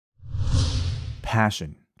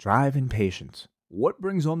passion, drive, and patience. What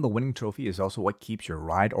brings home the winning trophy is also what keeps your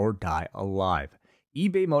ride or die alive.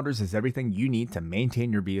 eBay Motors has everything you need to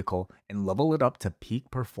maintain your vehicle and level it up to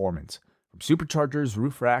peak performance. From superchargers,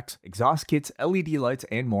 roof racks, exhaust kits, LED lights,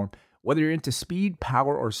 and more, whether you're into speed,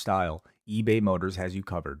 power, or style, eBay Motors has you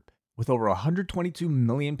covered. With over 122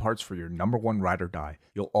 million parts for your number one ride or die,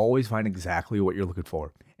 you'll always find exactly what you're looking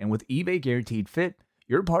for. And with eBay Guaranteed Fit,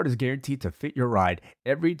 your part is guaranteed to fit your ride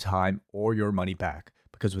every time or your money back.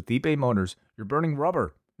 Because with eBay Motors, you're burning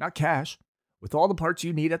rubber, not cash. With all the parts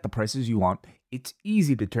you need at the prices you want, it's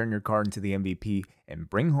easy to turn your car into the MVP and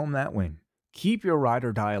bring home that win. Keep your ride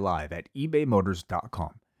or die alive at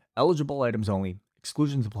ebaymotors.com. Eligible items only.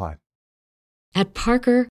 Exclusions apply. At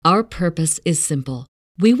Parker, our purpose is simple.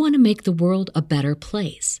 We want to make the world a better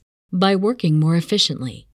place by working more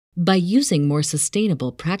efficiently, by using more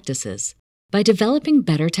sustainable practices, by developing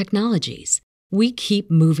better technologies. We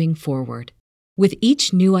keep moving forward. With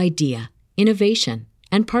each new idea, innovation,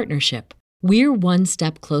 and partnership, we're one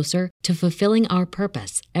step closer to fulfilling our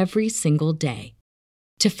purpose every single day.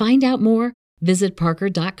 To find out more, visit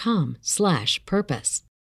parker.com/purpose.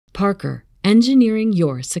 Parker, engineering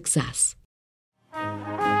your success.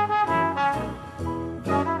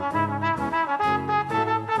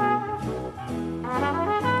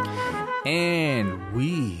 And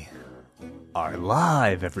we are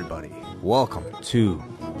live, everybody. Welcome to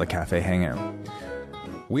the Cafe Hangout.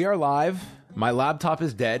 We are live. My laptop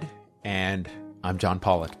is dead, and I'm John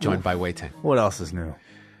Pollock, joined by Wei Ting. What else is new?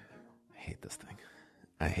 I hate this thing.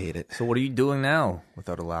 I hate it. So what are you doing now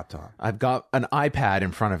without a laptop? I've got an iPad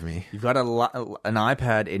in front of me. You've got an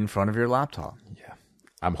iPad in front of your laptop. Yeah.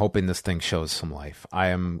 I'm hoping this thing shows some life. I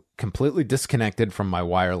am completely disconnected from my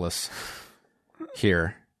wireless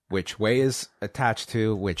here, which Wei is attached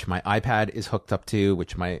to, which my iPad is hooked up to,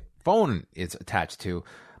 which my phone is attached to.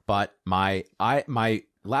 But my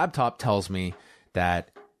laptop tells me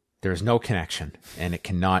that there's no connection and it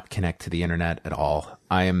cannot connect to the internet at all.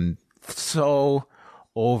 I am so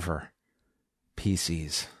over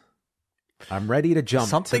PCs. I'm ready to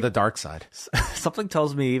jump to the dark side. Something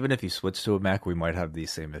tells me even if you switch to a Mac, we might have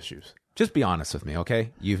these same issues. Just be honest with me,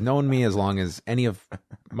 okay? You've known me as long as any of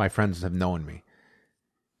my friends have known me.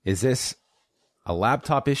 Is this a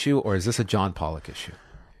laptop issue or is this a John Pollock issue?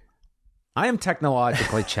 I am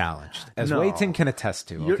technologically challenged, as Wei Ting can attest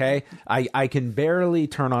to, okay? I can barely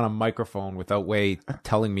turn on a microphone without Wei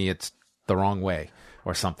telling me it's the wrong way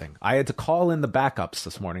or something. I had to call in the backups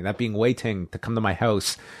this morning, that being Wei Ting, to come to my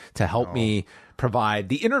house to help me provide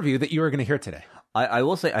the interview that you are going to hear today. I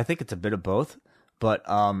will say I think it's a bit of both, but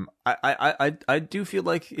I do feel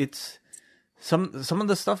like it's some of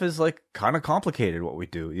the stuff is like kind of complicated what we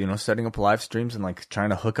do. You know, setting up live streams and like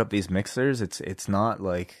trying to hook up these mixers. It's not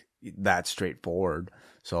like that straightforward.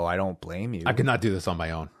 So I don't blame you. I could not do this on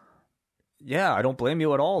my own. Yeah, I don't blame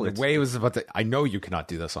you at all. Wei was about to. I know you cannot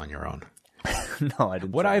do this on your own. No, I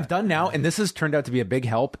didn't. What I've done now, and this has turned out to be a big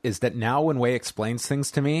help, is that now when Wei explains things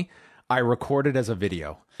to me, I record it as a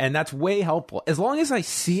video. And that's way helpful. As long as I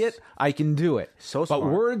see it, I can do it. So smart.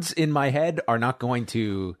 But words in my head are not going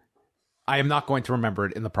to... I am not going to remember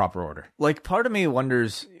it in the proper order. Like, part of me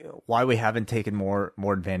wonders why we haven't taken more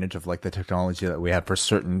advantage of like the technology that we have for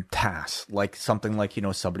certain tasks. Like something like, you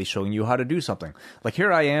know, somebody showing you how to do something. Like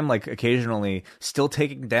here I am, like occasionally still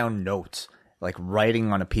taking down notes, like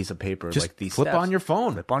writing on a piece of paper. Just like these flip steps. on your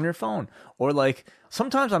phone. Flip on your phone. Or like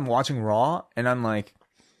sometimes I'm watching Raw and I'm like,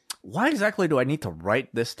 why exactly do I need to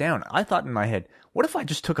write this down? I thought in my head, what if I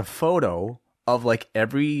just took a photo of like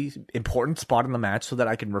every important spot in the match so that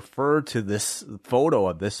I can refer to this photo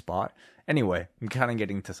of this spot? Anyway, I'm kind of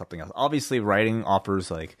getting to something else. Obviously, writing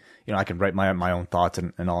offers like, you know, I can write my own thoughts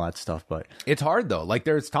and all that stuff, but it's hard though. Like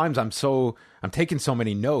there's times I'm taking so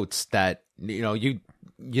many notes that, you know, you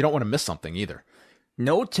don't want to miss something either.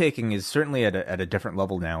 Note taking is certainly at a different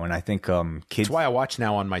level now, and I think kids. That's why I watch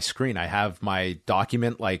now on my screen. I have my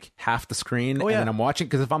document like half the screen, and then I'm watching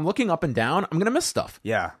because if I'm looking up and down, I'm gonna miss stuff.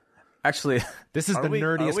 Yeah, actually, this is the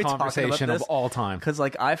nerdiest conversation of all time. Because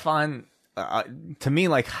like I find, to me,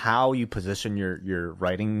 like how you position your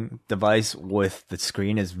writing device with the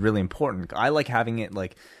screen is really important. I like having it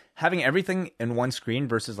like. Having everything in one screen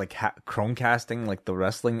versus like Chromecasting like the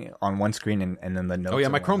wrestling on one screen and then the notes. Oh yeah,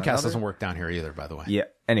 my Chromecast another. doesn't work down here either, by the way. Yeah.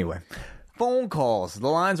 Anyway, phone calls. The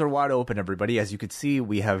lines are wide open, everybody. As you can see,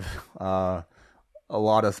 we have a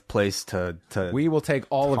lot of place to. We will take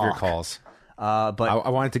all talk. of your calls. But I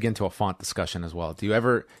wanted to get into a font discussion as well. Do you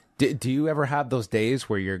ever have those days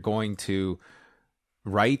where you're going to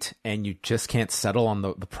write and you just can't settle on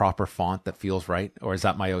the proper font that feels right, or is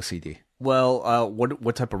that my OCD? Well,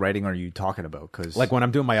 what type of writing are you talking about? Because Like when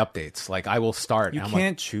I'm doing my updates, like I will start. you and I'm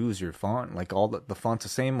can't choose your font. Like all the font's the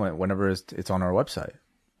same whenever it's on our website.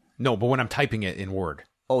 no, but when I'm typing it in Word.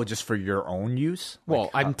 Oh, just for your own use? Well,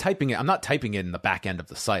 I'm typing it. I'm not typing it in the back end of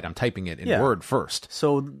the site. I'm typing it in Yeah. Word first.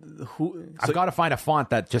 So I've got to find a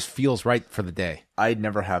font that just feels right for the day. I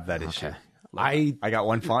never have that issue. I got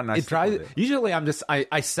one font and I it stick drives. with it. Usually,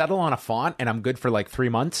 I settle on a font and I'm good for like 3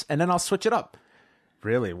 months, and then I'll switch it up.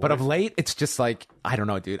 Really? But of late, it's just like I don't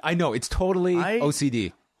know, dude. I know it's totally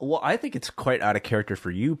OCD. Well, I think it's quite out of character for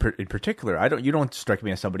you in particular. You don't strike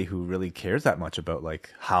me as somebody who really cares that much about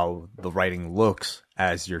like how the writing looks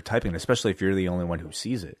as you're typing, especially if you're the only one who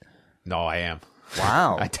sees it. No, I am.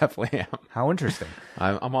 Wow. I definitely am. How interesting.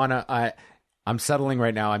 I'm settling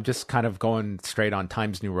right now. I'm just kind of going straight on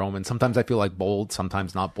Times New Roman. Sometimes I feel like bold,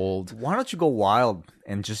 sometimes not bold. Why don't you go wild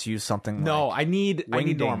and just use something No, like I need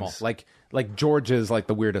normal. Wingdings. Like George is like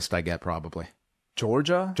the weirdest I get probably.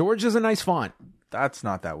 Georgia? George is a nice font. That's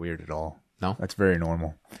not that weird at all. No? That's very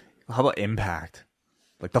normal. How about Impact?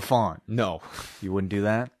 Like the font. No. You wouldn't do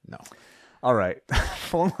that? No. All right.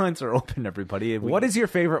 Phone lines are open, everybody. What is your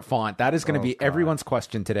favorite font? That is going to be everyone's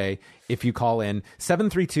question today. If you call in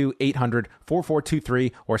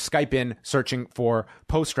 732-800-4423 or Skype in searching for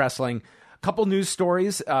Post Wrestling. A couple news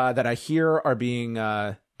stories that I hear are being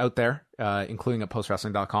out there, including at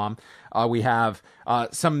postwrestling.com. We have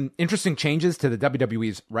some interesting changes to the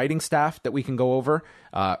WWE's writing staff that we can go over.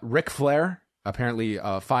 Ric Flair apparently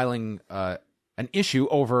filing an issue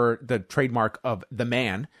over the trademark of The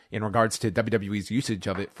Man in regards to WWE's usage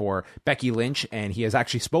of it for Becky Lynch. And he has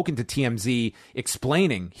actually spoken to TMZ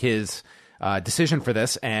explaining his decision for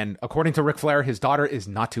this. And according to Ric Flair, his daughter is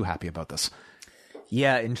not too happy about this.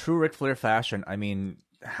 Yeah, in true Ric Flair fashion, I mean,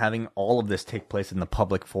 having all of this take place in the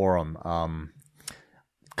public forum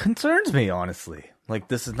concerns me, honestly. Like,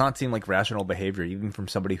 this does not seem like rational behavior, even from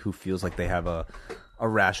somebody who feels like they have a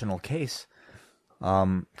rational case.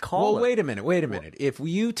 Wait a minute. If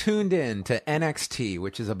you tuned in to NXT,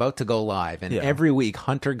 which is about to go live, and every week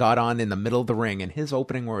Hunter got on in the middle of the ring, and his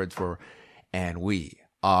opening words were, "And we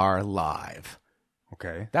are live."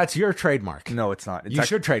 Okay, that's your trademark. No, it's not. You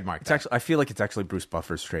should trademark. It's actually. I feel like it's actually Bruce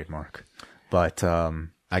Buffer's trademark, but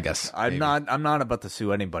I guess I'm not. I'm not about to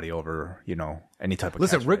sue anybody over any type of.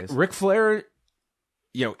 Listen, Ric Flair.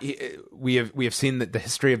 We have seen the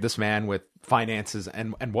history of this man with finances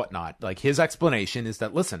and whatnot. Like, his explanation is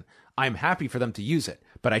that, listen, I'm happy for them to use it,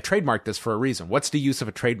 but I trademarked this for a reason. What's the use of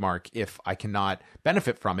a trademark if I cannot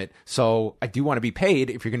benefit from it? So I do want to be paid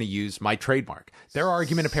if you're going to use my trademark. Their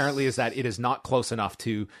argument apparently is that it is not close enough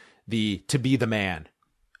to be the man.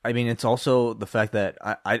 I mean, it's also the fact that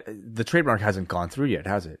the trademark hasn't gone through yet,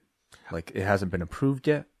 has it? Like, it hasn't been approved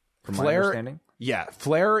yet, from my understanding. Yeah,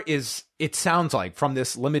 Flair is, it sounds like, from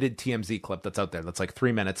this limited TMZ clip that's out there, that's like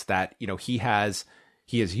 3 minutes, that, he has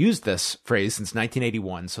used this phrase since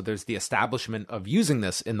 1981. So there's the establishment of using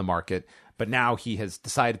this in the market, but now he has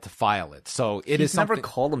decided to file it. So he's never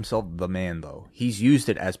called himself the man, though. He's used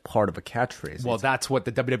it as part of a catchphrase. Well, that's what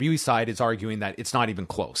the WWE side is arguing, that it's not even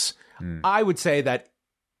close. I would say that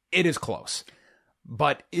it is close,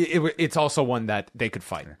 but it's also one that they could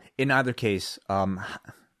fight. In either case,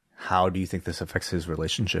 how do you think this affects his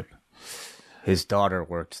relationship? His daughter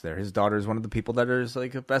works there. His daughter is one of the people that is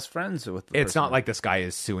like best friends with the It's not like this guy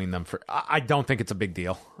is suing them for... I don't think it's a big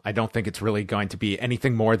deal. I don't think it's really going to be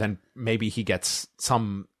anything more than maybe he gets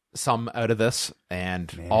some out of this,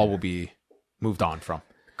 and all will be moved on from.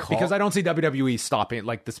 Because I don't see WWE stopping.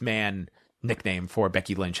 Like, this Man nickname for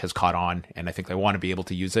Becky Lynch has caught on, and I think they want to be able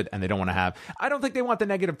to use it, and they don't want to have... I don't think they want the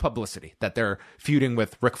negative publicity that they're feuding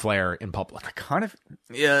with Ric Flair in public.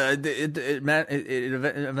 Yeah, it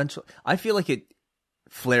eventually... I feel like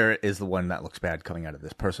Flair is the one that looks bad coming out of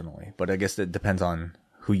this, personally, but I guess it depends on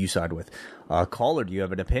who you side with. Caller, do you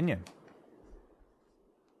have an opinion?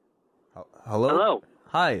 Hello? Hello.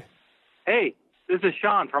 Hi. Hey, this is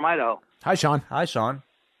Sean from Idaho. Hi, Sean. Hi, Sean.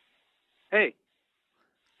 Hey.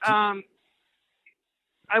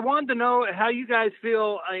 I wanted to know how you guys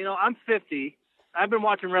feel. I'm 50. I've been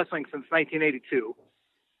watching wrestling since 1982.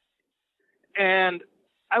 And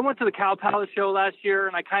I went to the Cow Palace show last year,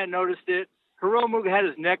 and I kind of noticed it. Hiromu had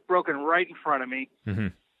his neck broken right in front of me. Mm-hmm.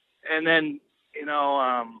 And then,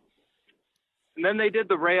 and then they did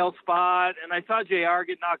the rail spot, and I saw JR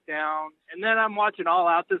get knocked down. And then I'm watching All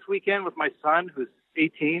Out this weekend with my son, who's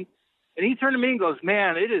 18. And he turned to me and goes,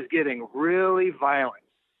 "Man, it is getting really violent."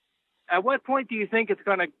 At what point do you think it's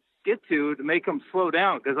going to get to make them slow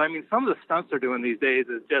down? Because, I mean, some of the stunts they're doing these days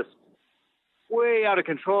is just way out of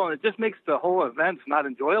control, and it just makes the whole event not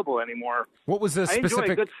enjoyable anymore. What was the specific... I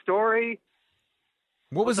enjoy a good story.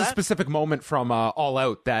 What was the specific moment from All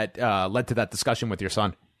Out that led to that discussion with your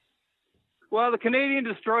son? Well, the Canadian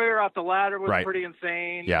Destroyer off the ladder was Right. pretty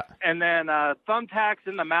insane. Yeah. And then thumbtacks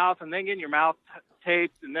in the mouth and then getting your mouth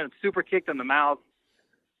taped and then super kicked in the mouth.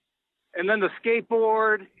 And then the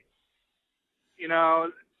skateboard, you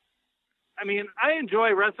know. I mean, I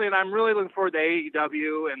enjoy wrestling. I'm really looking forward to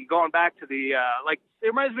AEW and going back to the, it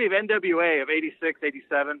reminds me of NWA of 86,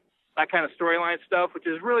 87, that kind of storyline stuff, which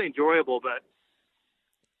is really enjoyable. But,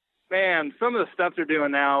 man, some of the stuff they're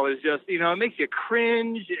doing now is just, you know, it makes you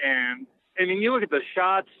cringe. And, I mean, you look at the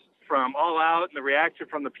shots from All Out and the reaction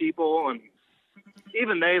from the people, and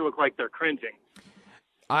even they look like they're cringing.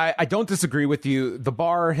 I don't disagree with you. The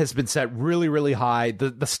bar has been set really, really high.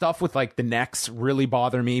 The stuff with like the necks really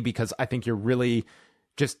bother me because I think you're really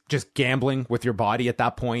just gambling with your body at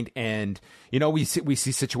that point. And, you know, we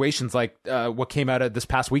see situations like what came out of this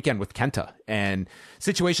past weekend with Kenta and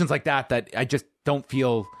situations like that I just don't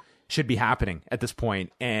feel should be happening at this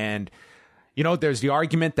point. And, you know, there's the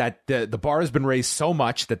argument that the bar has been raised so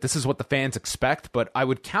much that this is what the fans expect. But I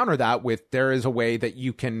would counter that with there is a way that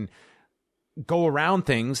you can go around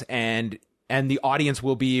things and the audience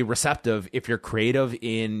will be receptive if you're creative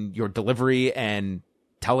in your delivery and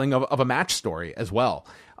telling of a match story as well.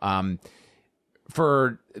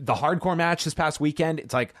 For the hardcore match this past weekend,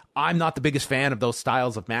 it's like, I'm not the biggest fan of those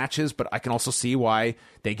styles of matches, but I can also see why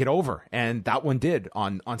they get over. And that one did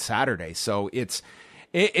on Saturday. So it's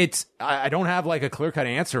I don't have like a clear-cut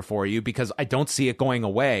answer for you because I don't see it going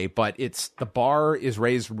away, but the bar is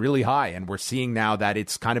raised really high, and we're seeing now that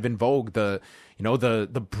it's kind of in vogue, the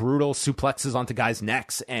brutal suplexes onto guys'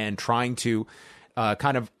 necks and trying to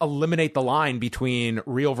kind of eliminate the line between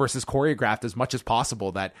real versus choreographed as much as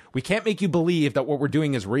possible, that we can't make you believe that what we're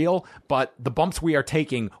doing is real, but the bumps we are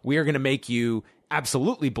taking, we are going to make you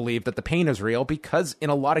absolutely believe that the pain is real, because in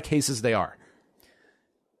a lot of cases they are.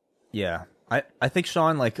 Yeah. I think,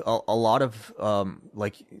 Sean, like a lot of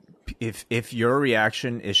like if your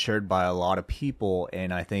reaction is shared by a lot of people,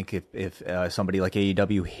 and I think if somebody like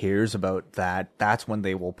AEW hears about that, that's when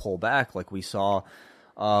they will pull back, like we saw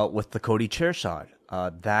with the Cody chair shot.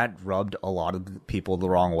 That rubbed a lot of people the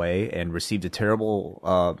wrong way and received a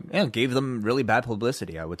terrible, gave them really bad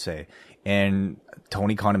publicity, I would say. And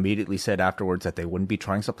Tony Khan immediately said afterwards that they wouldn't be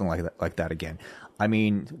trying something like that again. I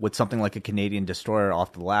mean, with something like a Canadian Destroyer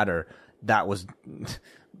off the ladder, that was,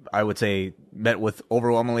 I would say, met with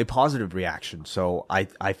overwhelmingly positive reaction. So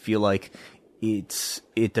I feel like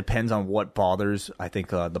it depends on what bothers, I think,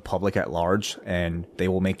 the public at large, and they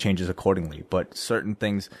will make changes accordingly. But certain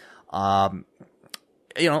things,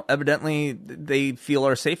 evidently they feel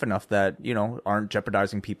are safe enough that, aren't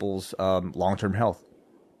jeopardizing people's long-term health.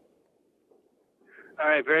 All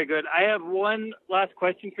right, very good. I have one last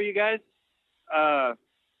question for you guys.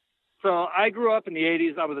 So I grew up in the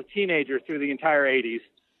 80s. I was a teenager through the entire 80s.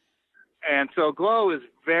 And so Glow is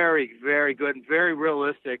very, very good and very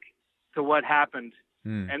realistic to what happened.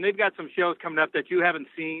 And they've got some shows coming up that you haven't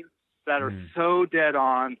seen that are so dead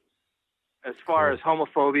on as far as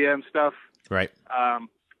homophobia and stuff. Right.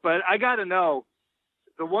 But I got to know,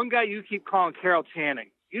 the one guy you keep calling Carol Channing,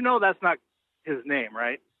 that's not his name,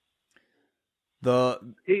 right? Carol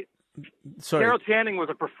Channing was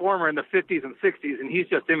a performer in the 50s and 60s, and he's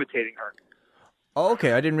just imitating her. Oh,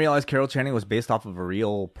 okay. I didn't realize Carol Channing was based off of a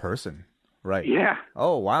real person. Right. Yeah.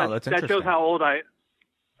 Oh, wow. That's interesting. That shows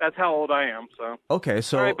that's how old I am. So. Okay.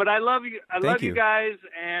 So. All right, but I love you. I love you guys,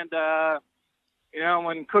 and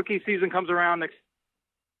when cookie season comes around next.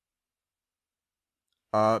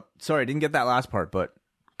 Sorry, I didn't get that last part, but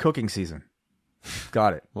cooking season.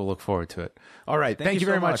 Got it. We'll look forward to it. All right. Thank you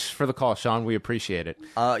very much for the call, Sean. We appreciate it.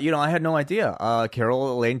 I had no idea.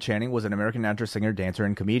 Carol Elaine Channing was an American actress, singer, dancer,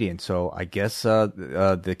 and comedian. So I guess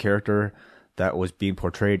the character that was being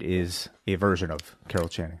portrayed is a version of Carol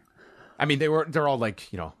Channing. I mean, they're all like,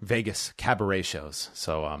 Vegas cabaret shows.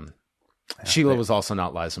 So Sheila was also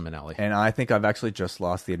not Liza Minnelli. And I think I've actually just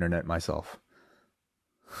lost the internet myself.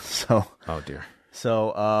 So. Oh, dear.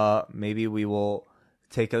 So maybe we will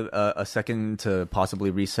take a second to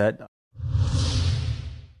possibly reset.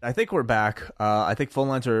 I think we're back. I think phone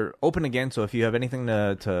lines are open again, so if you have anything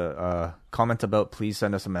to comment about, please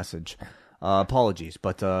send us a message. Apologies,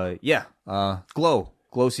 but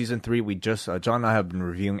Glow Season 3, we just, John and I have been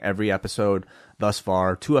reviewing every episode thus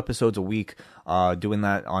far, 2 episodes a week, doing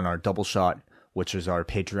that on our Double Shot, which is our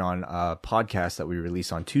Patreon podcast that we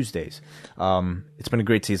release on Tuesdays. It's been a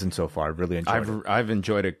great season so far. I've really enjoyed it. I've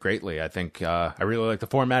enjoyed it greatly. I think I really like the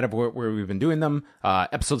format of where we've been doing them.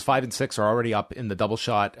 Episodes 5 and 6 are already up in the Double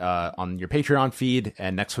Shot on your Patreon feed,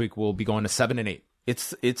 and next week we'll be going to 7 and 8.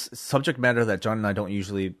 It's subject matter that John and I don't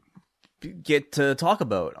usually get to talk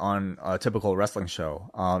about on a typical wrestling show.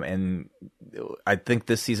 And I think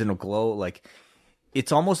this season of Glow, like,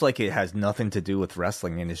 it's almost like it has nothing to do with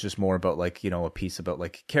wrestling, and it's just more about, like, you know, a piece about,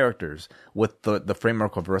 like, characters with the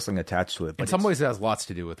framework of wrestling attached to it. But in some ways, it has lots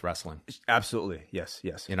to do with wrestling. Absolutely, yes.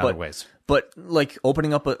 In other ways, but like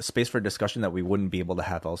opening up a space for discussion that we wouldn't be able to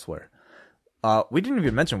have elsewhere. We didn't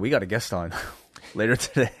even mention we got a guest on later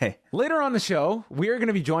today. Later on the show, we are going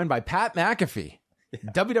to be joined by Pat McAfee,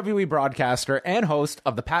 WWE broadcaster and host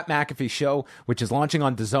of the Pat McAfee Show, which is launching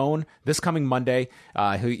on DAZN this coming Monday.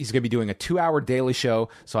 He's going to be doing a 2-hour daily show,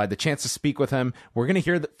 so I had the chance to speak with him. We're going to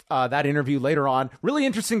hear that interview later on. Really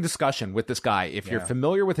interesting discussion with this guy. If you're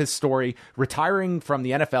familiar with his story, retiring from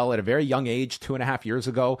the NFL at a very young age, 2.5 years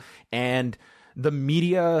ago, and the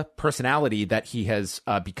media personality that he has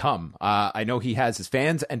become. I know he has his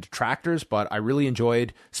fans and detractors, but I really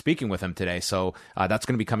enjoyed speaking with him today. So that's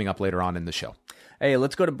going to be coming up later on in the show. Hey,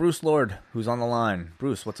 let's go to Bruce Lord, who's on the line.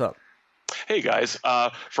 Bruce, what's up? Hey, guys.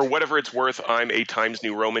 For whatever it's worth, I'm a Times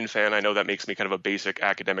New Roman fan. I know that makes me kind of a basic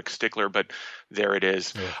academic stickler, but there it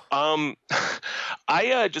is. Yeah.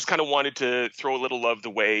 I just kind of wanted to throw a little love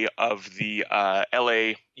the way of the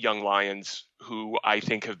LA Young Lions, who I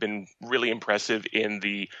think have been really impressive in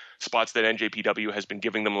the spots that NJPW has been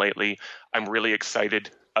giving them lately. I'm really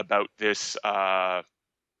excited about this,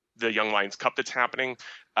 the Young Lions Cup that's happening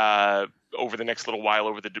over the next little while,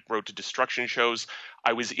 over the Road to Destruction shows.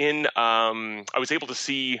 I was able to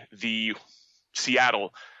see the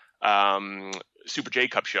Seattle Super J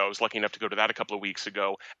Cup show. I was lucky enough to go to that a couple of weeks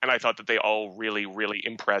ago, and I thought that they all really, really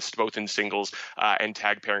impressed, both in singles and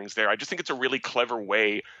tag pairings there. I just think it's a really clever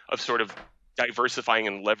way of sort of diversifying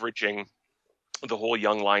and leveraging the whole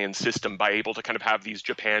Young Lions system by able to kind of have these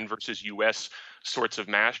Japan versus US sorts of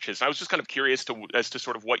matches. And I was just kind of curious as to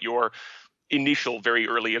sort of what your initial very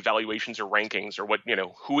early evaluations or rankings, or what, you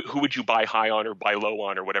know, who would you buy high on or buy low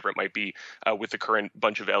on or whatever it might be with the current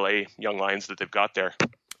bunch of LA Young Lions that they've got there.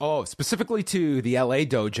 Oh, specifically to the LA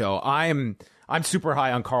dojo, I'm super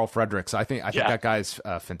high on Carl Fredericks. I think that guy's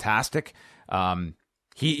fantastic.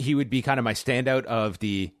 He would be kind of my standout of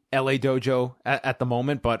the LA dojo at the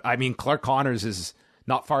moment, but I mean, Clark Connors is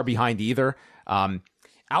not far behind either.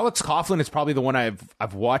 Alex Coughlin is probably the one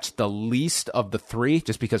I've watched the least of the three,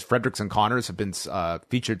 just because Fredericks and Connors have been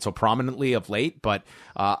featured so prominently of late. But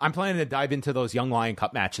I'm planning to dive into those Young Lion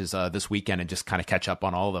Cup matches this weekend and just kind of catch up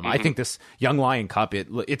on all of them. Mm-hmm. I think this Young Lion Cup,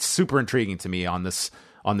 it's super intriguing to me on this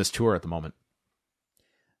tour at the moment.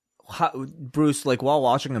 Bruce, like, while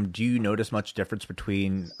watching them, do you notice much difference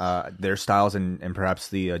between their styles and perhaps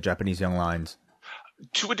the Japanese Young Lions?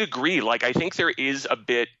 To a degree. Like, I think there is a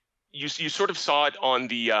bit. You sort of saw it on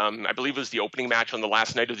the, I believe it was the opening match on the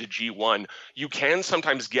last night of the G1. You can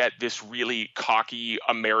sometimes get this really cocky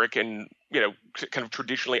American, you know, kind of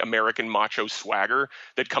traditionally American macho swagger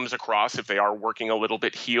that comes across if they are working a little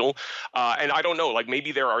bit heel. And I don't know, like,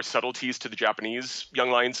 maybe there are subtleties to the Japanese Young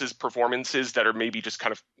Lions' performances that are maybe just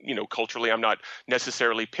kind of, you know, culturally I'm not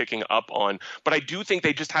necessarily picking up on. But I do think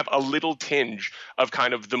they just have a little tinge of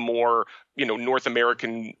kind of the more, you know, North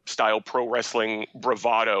American style pro wrestling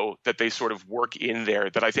bravado that they sort of work in there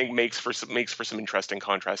that I think makes for some interesting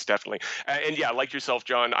contrast, definitely. And yeah, like yourself,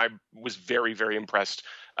 John, I was very, very impressed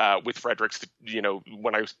with Fredericks. You know,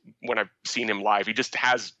 when I've seen him live, he just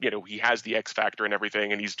has, you know, he has the X factor and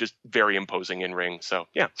everything, and he's just very imposing in ring. So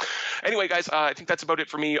yeah. Anyway, guys, I think that's about it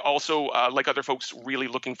for me. Also, like other folks, really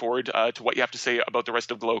looking forward to what you have to say about the rest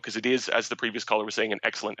of Glow, because it is, as the previous caller was saying, an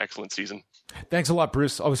excellent season. Thanks a lot,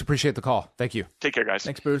 Bruce. Always appreciate the call. Thank you. Take care, guys.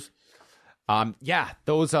 Thanks, Bruce. Yeah,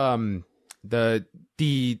 those the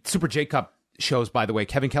Super J Cup shows, by the way,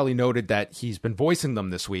 Kevin Kelly noted that he's been voicing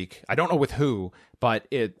them this week. I don't know with who, but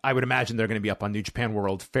I would imagine they're going to be up on New Japan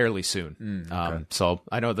World fairly soon. Okay. So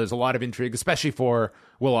I know there's a lot of intrigue, especially for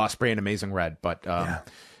Will Ospreay and Amazing Red, but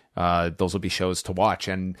those will be shows to watch.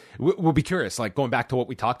 And we'll be curious, like, going back to what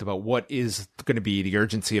we talked about, what is going to be the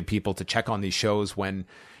urgency of people to check on these shows when,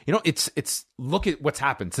 you know, it's look at what's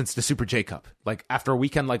happened since the Super J Cup. Like, after a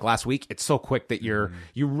weekend like last week, it's so quick that you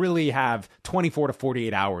really have 24 to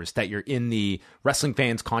 48 hours that you're in the wrestling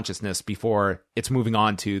fans' consciousness before it's moving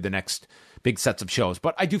on to the next big sets of shows.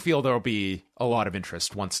 But I do feel there'll be a lot of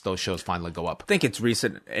interest once those shows finally go up. I think it's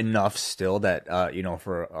recent enough still that, you know,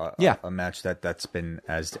 for a match that's been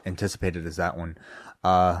as anticipated as that one,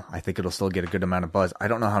 I think it'll still get a good amount of buzz. I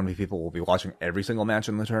don't know how many people will be watching every single match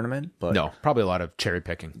in the tournament, but no, probably a lot of cherry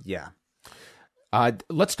picking. Yeah.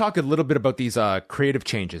 Let's talk a little bit about these creative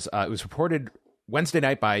changes. It was reported Wednesday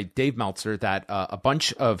night by Dave Meltzer that a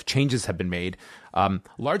bunch of changes have been made,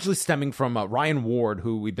 largely stemming from Ryan Ward,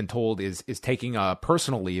 who we've been told is taking a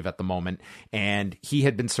personal leave at the moment, and he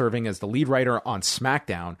had been serving as the lead writer on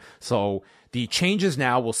SmackDown. So the changes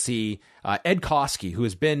now will see Ed Koskey, who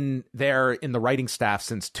has been there in the writing staff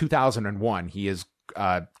since 2001. He is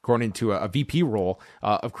grown into a VP role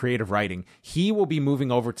of creative writing. He will be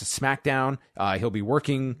moving over to SmackDown. He'll be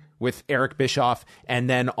working with Eric Bischoff. And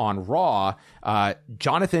then on Raw,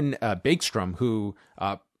 Jonathan Bakestrom, who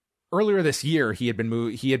earlier this year, he had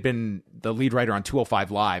been the lead writer on 205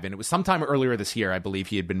 Live. And it was sometime earlier this year, I believe,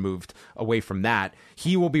 he had been moved away from that.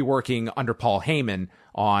 He will be working under Paul Heyman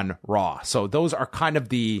on Raw. So those are kind of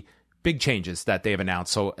the big changes that they have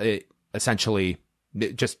announced. So essentially,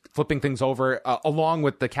 just flipping things over, along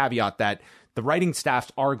with the caveat that the writing staffs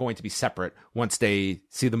are going to be separate once they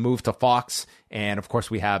see the move to Fox. And of course,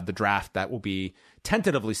 we have the draft that will be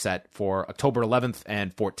tentatively set for October 11th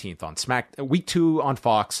and 14th on week 2 on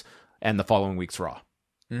Fox and the following week's Raw.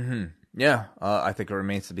 Mm-hmm. Yeah, I think it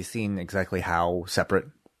remains to be seen exactly how separate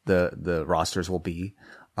the rosters will be.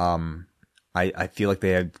 I feel like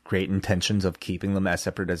they had great intentions of keeping them as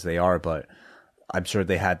separate as they are, but I'm sure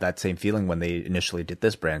they had that same feeling when they initially did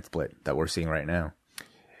this brand split that we're seeing right now.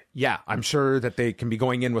 Yeah, I'm sure that they can be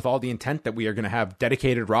going in with all the intent that we are going to have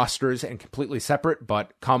dedicated rosters and completely separate,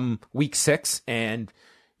 but come week 6 and,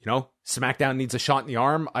 SmackDown needs a shot in the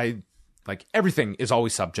arm, everything is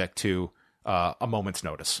always subject to a moment's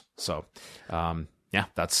notice. So, yeah,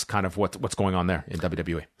 that's kind of what's going on there in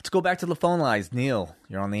WWE. Let's go back to the phone lines. Neil,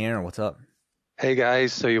 you're on the air. What's up? Hey,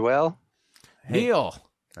 guys. Are you well? Hey. Neil,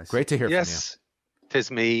 great to hear from you. Yes, 'tis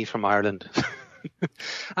me from Ireland.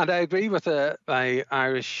 And I agree with my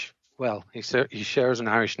Irish, he shares an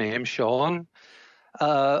Irish name, Sean,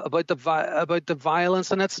 about the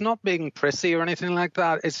violence, and it's not being prissy or anything like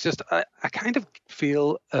that. It's just I kind of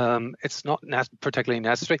feel it's not particularly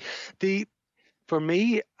necessary. For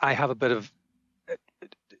me, I have a bit of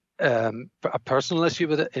a personal issue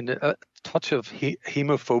with it, in a touch of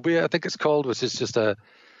hemophobia, I think it's called, which is just a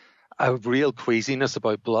real queasiness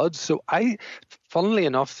about blood. So funnily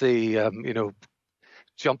enough, the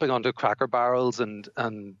jumping onto Cracker Barrels and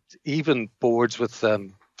even boards with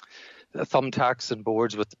thumbtacks and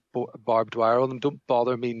boards with barbed wire on them don't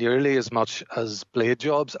bother me nearly as much as blade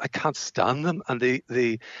jobs. I can't stand them, and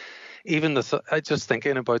I just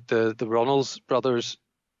thinking about the Runnels brothers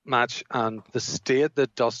match and the state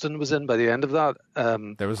that Dustin was in by the end of that.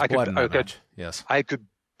 There was blood in that match. Yes, I could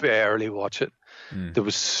barely watch it. There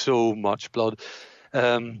was so much blood.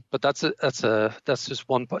 But that's just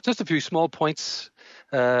one point. Just a few small points.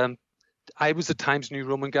 I was a Times New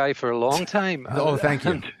Roman guy for a long time. Oh, thank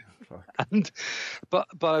you. But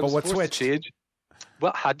I was what forced switched? to change.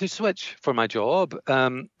 Well, I had to switch for my job. Are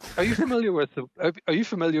you familiar with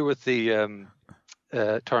the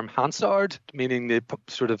term Hansard, meaning the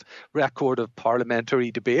sort of record of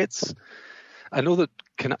parliamentary debates? I know that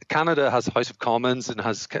Canada has a House of Commons and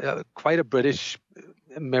has quite a British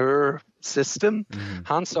mirror system. Mm-hmm.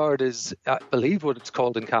 Hansard is, I believe, what it's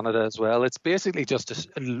called in Canada as well. It's basically just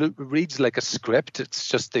reads like a script. It's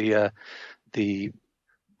just the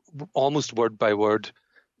almost word by word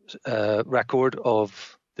record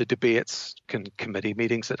of the debates, committee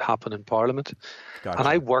meetings that happen in Parliament. Gotcha.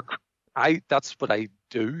 And that's what I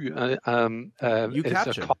do. You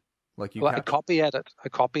capture, I copy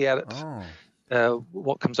edit. Oh.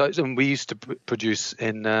 What comes out, and we used to produce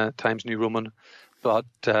in Times New Roman, but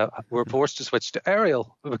we're forced to switch to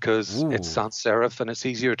Arial because it's sans serif and it's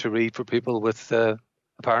easier to read for people with.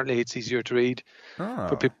 Apparently, it's easier to read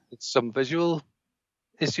for people with some visual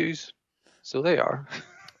issues. So they are.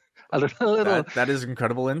 a little. That is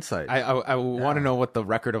incredible insight. I want to know what the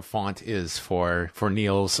record of font is for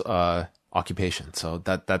Neil's occupation. So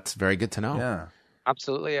that's very good to know. Yeah.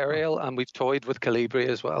 Absolutely, Arial, and we've toyed with Calibri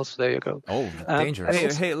as well. So there you go. Oh,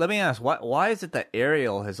 dangerous! Hey, let me ask, why is it that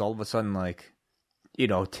Arial has all of a sudden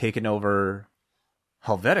taken over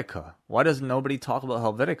Helvetica? Why doesn't nobody talk about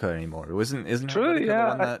Helvetica anymore? Isn't Helvetica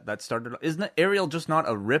the one that started? Isn't Arial just not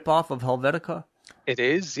a rip-off of Helvetica? It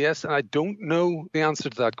is, yes, and I don't know the answer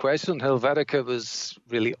to that question. Helvetica was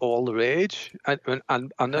really all the rage, and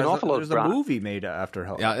an awful lot of there's a movie made after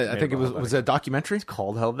Helvetica. Yeah, I think it was a documentary. It's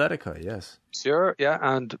called Helvetica, yes. Sure, yeah,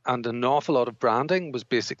 and an awful lot of branding was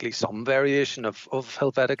basically some variation of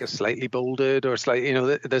Helvetica, slightly bolded or slightly,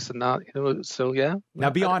 this and that, so yeah. Now,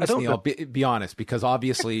 be honest, Neil, be honest, because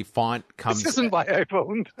obviously font comes... This isn't my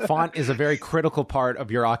iPhone. Font is a very critical part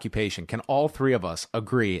of your occupation. Can all three of us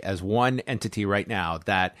agree as one entity right now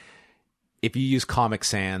that if you use Comic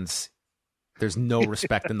Sans, there's no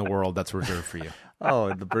respect in the world that's reserved for you.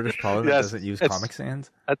 Oh, the British Parliament Yes, doesn't use it's- Comic Sans?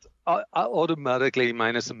 It's automatically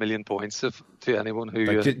minus a million points to anyone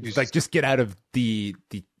who Just get out of the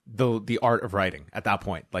art of writing at that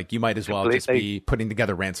point. Like, you might as well just Completely. be putting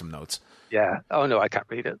together ransom notes. Yeah. Oh no, I can't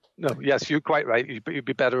read it. No. Yes, you're quite right. You'd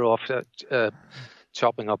be better off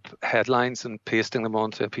chopping up headlines and pasting them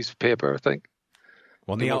onto a piece of paper, I think.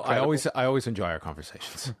 Well, Be more Neil, I always enjoy our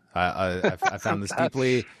conversations. I found this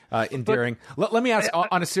deeply endearing. Let me ask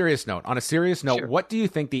on a serious note. Sure. What do you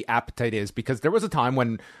think the appetite is? Because there was a time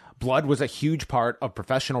when blood was a huge part of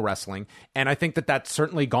professional wrestling, and I think that that's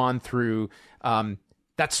certainly gone through.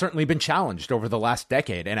 That's certainly been challenged over the last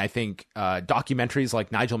decade, and I think documentaries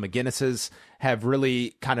like Nigel McGuinness's have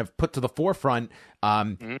really kind of put to the forefront.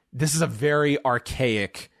 This is a very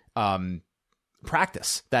archaic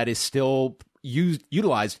practice that is still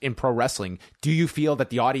utilized in pro wrestling. Do you feel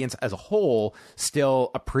that the audience as a whole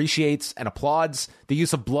still appreciates and applauds the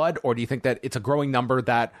use of blood, or do you think that it's a growing number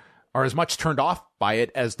that are as much turned off by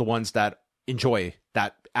it as the ones that enjoy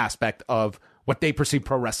that aspect of what they perceive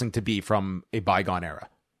pro wrestling to be from a bygone era?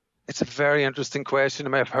 It's a very interesting question. I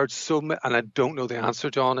mean, I've heard so many, and I don't know the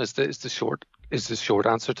answer, John, is the short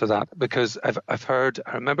answer to that, because I've heard,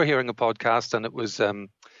 I remember hearing a podcast, and it was a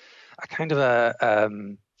kind of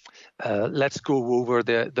let's go over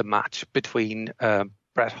the match between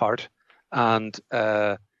Bret Hart and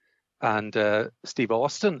Steve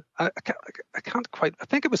Austin. I can't quite. I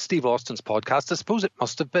think it was Steve Austin's podcast. I suppose it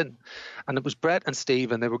must have been, and it was Bret and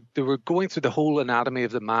Steve, and they were going through the whole anatomy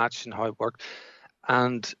of the match and how it worked.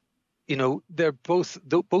 And they're both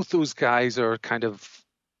those guys are kind of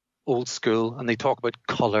old school, and they talk about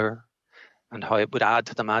color and how it would add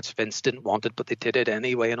to the match. Vince didn't want it, but they did it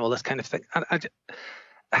anyway, and all this kind of thing. And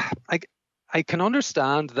I can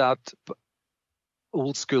understand that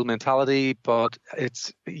old school mentality, but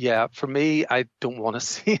for me, I don't want to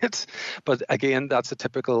see it. But again, that's an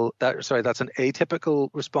atypical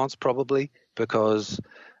response, probably, because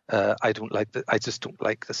I just don't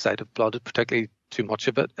like the sight of blood, particularly too much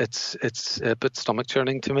of it. It's a bit stomach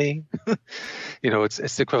churning to me.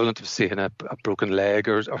 It's the equivalent of seeing a broken leg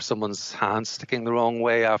or someone's hand sticking the wrong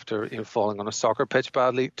way after falling on a soccer pitch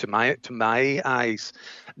badly. To my eyes,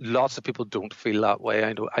 lots of people don't feel that way.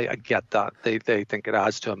 I know. I get that. They think it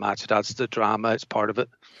adds to a match. It adds to the drama. It's part of it.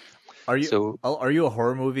 Are you a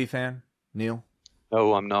horror movie fan, Neil?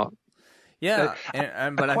 No, I'm not. Yeah,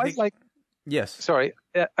 but I think like. Yes. Sorry,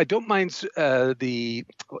 I don't mind the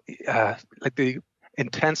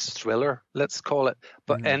intense thriller, let's call it,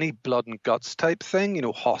 but any blood and guts type thing,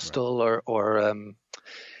 Hostel or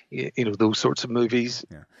those sorts of movies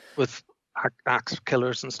with axe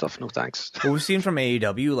killers and stuff. No thanks. What we've seen from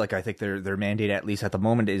AEW, like, I think their mandate, at least at the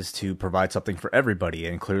moment, is to provide something for everybody,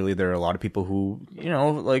 and clearly there are a lot of people who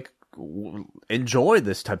enjoy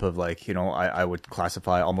this type of I would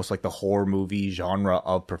classify almost like the horror movie genre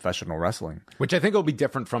of professional wrestling, which I think will be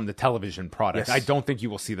different from the television product. Yes. I don't think you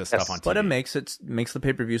will see this stuff on TV, but it makes the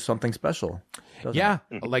pay-per-view something special. Yeah,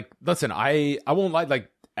 listen, I won't lie. Like,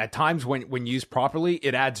 at times when used properly,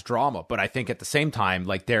 it adds drama, but I think at the same time,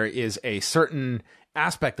 there is a certain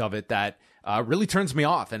aspect of it that really turns me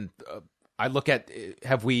off, and I look at,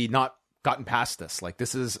 have we not gotten past this?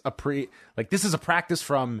 This is a practice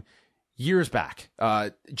from years back,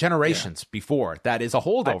 generations before, that is a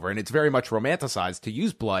holdover, and it's very much romanticized to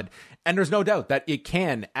use blood. And there's no doubt that it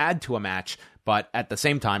can add to a match, but at the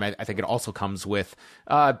same time, I think it also comes with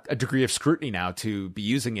a degree of scrutiny now to be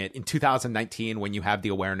using it in 2019, when you have the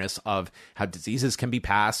awareness of how diseases can be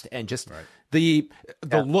passed, and just the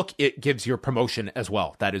look it gives your promotion as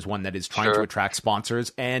well. That is one that is trying to attract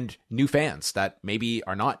sponsors and new fans that maybe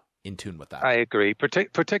are not in tune with that. I agree,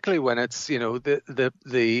 particularly when it's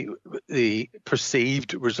the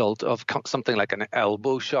perceived result of something like an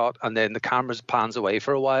elbow shot, and then the camera pans away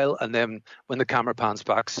for a while, and then when the camera pans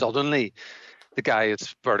back, suddenly the guy is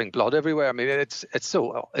spurting blood everywhere. I mean, it's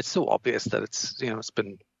so obvious that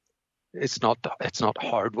it's not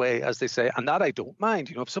hard way, as they say, and that I don't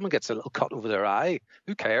mind. If someone gets a little cut over their eye,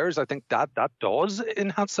 who cares? I think that does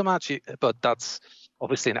enhance the match, but that's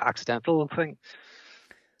obviously an accidental thing.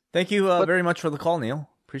 Thank you very much for the call, Neil.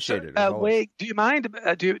 Appreciate it. Wait, do you mind?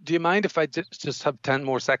 Do you mind if I just have 10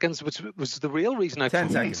 more seconds? Which was the real reason I 10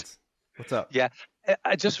 seconds. What's up? Yeah,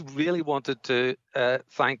 I just really wanted to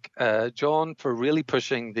thank John for really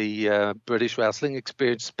pushing the British Wrestling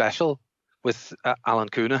Experience special with Alan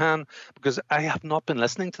Coonahan, because I have not been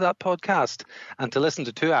listening to that podcast, and to listen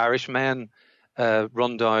to two Irish men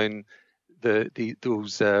run down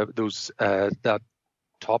that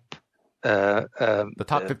top. The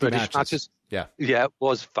top 50 British matches. Yeah, it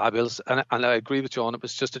was fabulous. And I agree with John. It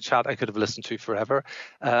was just a chat I could have listened to forever.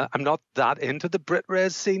 I'm not that into the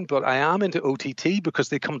BritRes scene, but I am into OTT because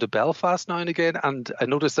they come to Belfast now and again. And I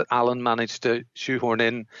noticed that Alan managed to shoehorn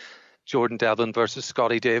in Jordan Devlin versus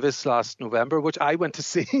Scotty Davis last November, which I went to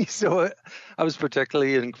see. So I was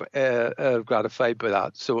particularly gratified by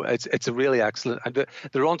that. So it's a really excellent. And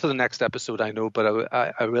they're on to the next episode, I know, but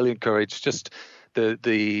I really encourage just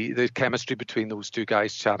the chemistry between those two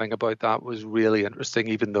guys chatting about that was really interesting,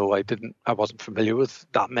 even though I wasn't familiar with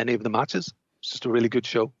that many of the matches. It's just a really good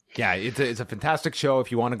show. Yeah, it's a fantastic show.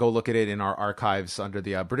 If you want to go look at it in our archives under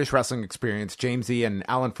the British Wrestling Experience, James E. and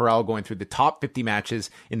Alan Farrell going through the top 50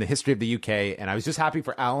 matches in the history of the UK. And I was just happy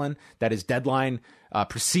for Alan that his deadline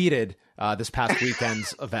preceded this past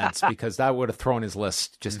weekend's events, because that would have thrown his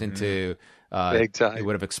list just into big time. It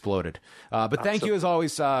would have exploded. But thank you as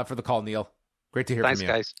always for the call, Neil. Great to hear from you. Thanks,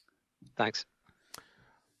 guys. Thanks.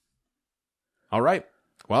 All right.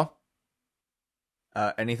 Well,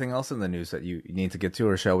 anything else in the news that you need to get to,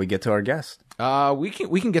 or shall we get to our guest? we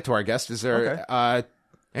can get to our guest. Is there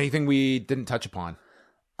anything we didn't touch upon?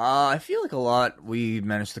 I feel like a lot we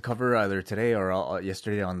managed to cover either today or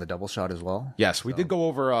yesterday on the Double Shot as well. Yes, we did go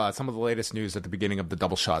over some of the latest news at the beginning of the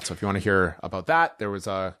Double Shot. So if you want to hear about that, there was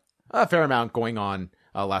a fair amount going on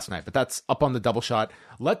last night, but that's up on the Double Shot.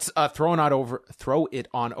 Let's throw it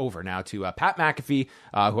on over now to Pat McAfee,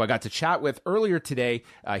 who I got to chat with earlier today.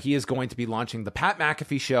 He is going to be launching the Pat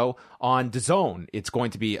McAfee Show on DAZN. It's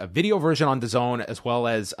going to be a video version on DAZN, as well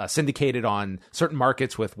as syndicated on certain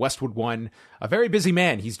markets with Westwood One. A very busy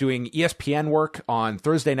man. He's doing ESPN work on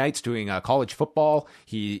Thursday nights, doing college football.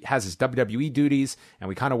 He has his WWE duties, and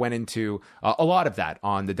we kind of went into a lot of that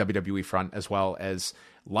on the WWE front, as well as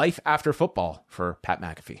life after football for Pat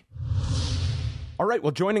McAfee. All right,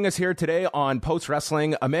 well, joining us here today on Post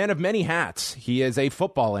Wrestling, a man of many hats. He is a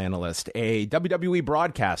football analyst, a WWE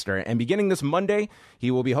broadcaster, and beginning this Monday,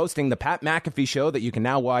 he will be hosting the Pat McAfee Show that you can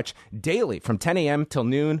now watch daily from 10 a.m. till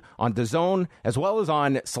noon on DAZN, as well as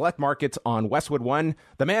on select markets on Westwood One.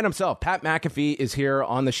 The man himself, Pat McAfee, is here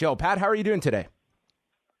on the show. Pat, how are you doing today?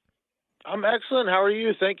 I'm excellent. How are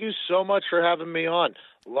you? Thank you so much for having me on.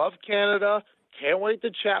 Love Canada. Can't wait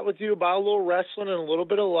to chat with you about a little wrestling and a little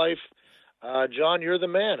bit of life. John, you're the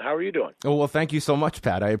man. How are you doing? Oh, well, thank you so much,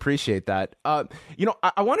 Pat. I appreciate that. I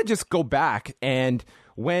want to just go back, and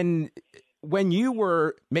when you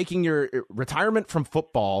were making your retirement from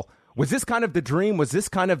football, was this kind of the dream? Was this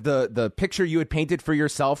kind of the picture you had painted for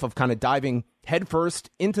yourself of kind of diving headfirst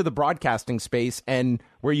into the broadcasting space and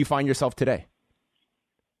where you find yourself today?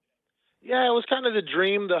 Yeah, it was kind of the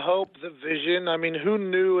dream, the hope, the vision. I mean, who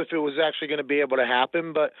knew if it was actually going to be able to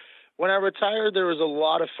happen? But when I retired, there was a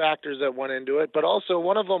lot of factors that went into it. But also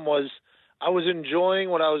one of them was I was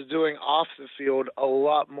enjoying what I was doing off the field a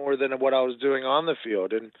lot more than what I was doing on the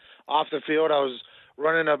field. And off the field, I was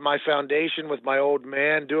running up my foundation with my old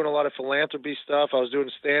man, doing a lot of philanthropy stuff. I was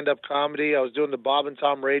doing stand-up comedy. I was doing the Bob and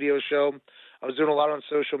Tom radio show. I was doing a lot on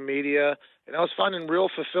social media. And I was finding real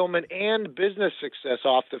fulfillment and business success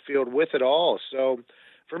off the field with it all. So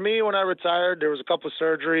for me, when I retired, there was a couple of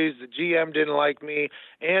surgeries. The GM didn't like me,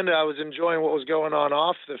 and I was enjoying what was going on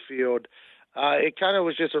off the field. It kind of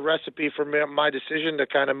was just a recipe for my decision to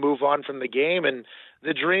kind of move on from the game. And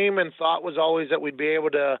the dream and thought was always that we'd be able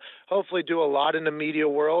to hopefully do a lot in the media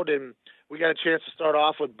world. And we got a chance to start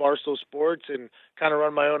off with Barstool Sports and kind of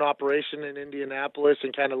run my own operation in Indianapolis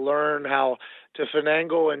and kind of learn how to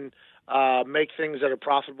finagle and make things that are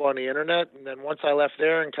profitable on the internet. And then once I left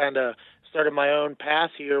there and kind of started my own path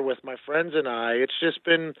here with my friends and I, it's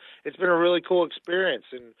been a really cool experience,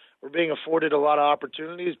 and we're being afforded a lot of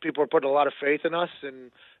opportunities. People are putting a lot of faith in us,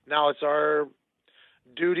 and now it's our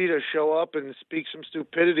duty to show up and speak some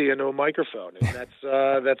stupidity into a microphone, and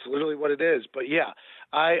that's literally what it is. But yeah,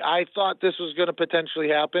 I thought this was going to potentially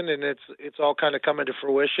happen, and it's all kind of coming to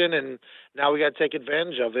fruition, and now we got to take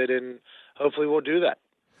advantage of it, and hopefully we'll do that.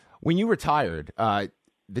 When you retired,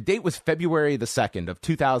 the date was February the 2nd of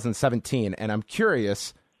 2017, and I'm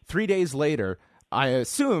curious, 3 days later, I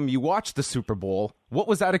assume you watched the Super Bowl. What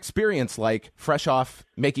was that experience like, fresh off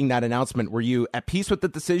making that announcement? Were you at peace with the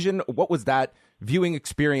decision? What was that viewing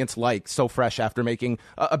experience like, so fresh after making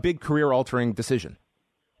a big career-altering decision?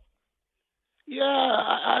 Yeah,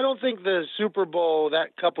 I don't think the Super Bowl,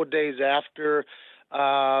 that couple days after,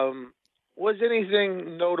 was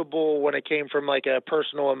anything notable when it came from like a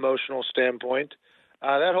personal, emotional standpoint.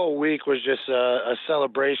 That whole week was just a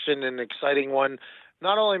celebration and an exciting one.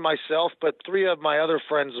 Not only myself, but 3 of my other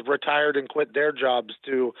friends retired and quit their jobs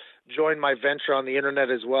to join my venture on the internet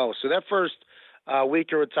as well. So that first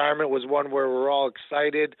week of retirement was one where we're all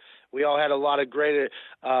excited. We all had a lot of great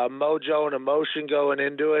mojo and emotion going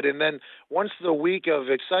into it. And then once the week of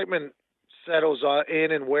excitement settles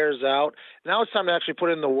in and wears out, now it's time to actually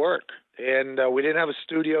put in the work. And we didn't have a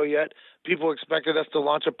studio yet. People expected us to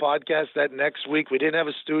launch a podcast that next week. We didn't have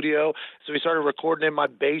a studio, so we started recording in my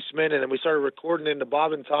basement, and then we started recording in the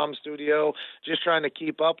Bob and Tom studio, just trying to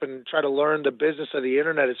keep up and try to learn the business of the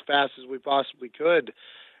internet as fast as we possibly could.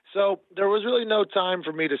 So there was really no time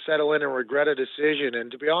for me to settle in and regret a decision.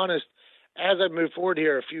 And to be honest, as I've moved forward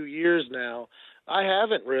here a few years now, I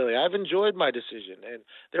haven't really. I've enjoyed my decision. And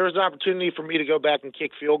there was an opportunity for me to go back and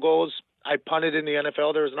kick field goals. I punted in the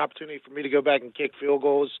NFL. There was an opportunity for me to go back and kick field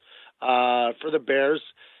goals for the Bears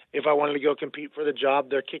if I wanted to go compete for the job.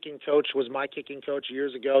 Their kicking coach was my kicking coach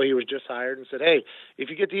years ago. He was just hired and said, hey, if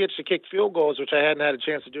you get the itch to kick field goals, which I hadn't had a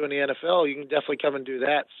chance to do in the NFL, you can definitely come and do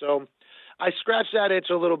that. So I scratched that itch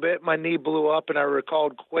a little bit. My knee blew up, and I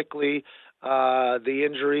recalled quickly the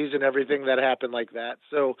injuries and everything that happened like that.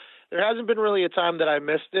 So there hasn't been really a time that I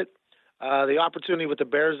missed it. The opportunity with the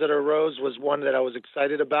Bears that arose was one that I was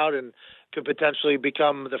excited about and could potentially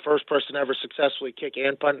become the first person to ever successfully kick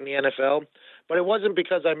and punt in the NFL. But it wasn't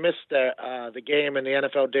because I missed the game and the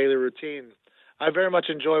NFL daily routine. I very much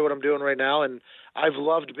enjoy what I'm doing right now, and I've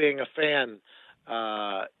loved being a fan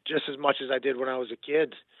just as much as I did when I was a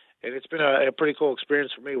kid. And it's been a pretty cool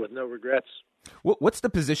experience for me with no regrets. What's the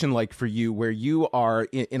position like for you where you are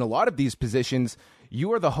in a lot of these positions?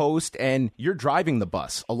 You are the host and you're driving the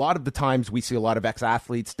bus. A lot of the times we see a lot of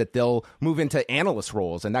ex-athletes that they'll move into analyst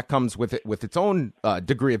roles, and that comes with its own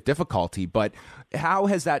degree of difficulty. But how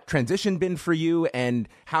has that transition been for you, and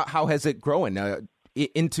how has it grown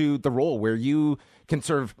into the role where you can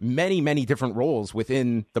serve many, many different roles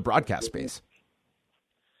within the broadcast space?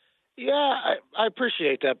 Yeah, I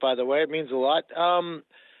appreciate that, by the way. It means a lot.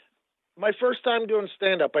 My first time doing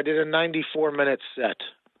stand-up, I did a 94-minute set.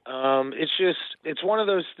 It's one of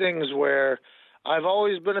those things where I've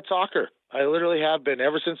always been a talker. I literally have been.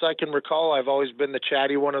 Ever since I can recall, I've always been the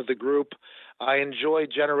chatty one of the group. I enjoy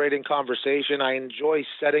generating conversation. I enjoy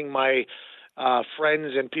setting my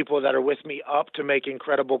friends and people that are with me up to make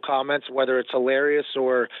incredible comments, whether it's hilarious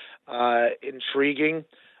or intriguing.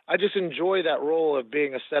 I just enjoy that role of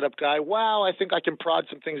being a setup guy. Wow, I think I can prod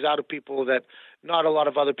some things out of people that not a lot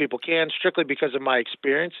of other people can, strictly because of my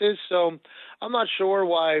experiences. So I'm not sure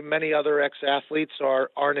why many other ex-athletes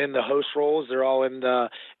aren't in the host roles. They're all in the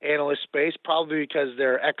analyst space, probably because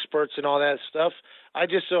they're experts and all that stuff. I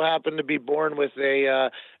just so happen to be born with a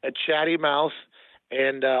chatty mouth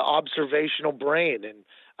and observational brain, and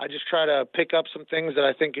I just try to pick up some things that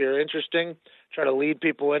I think are interesting, try to lead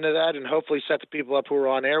people into that, and hopefully set the people up who are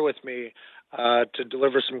on air with me to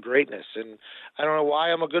deliver some greatness. And I don't know why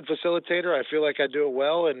I'm a good facilitator. I feel like I do it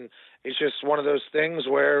well, and it's just one of those things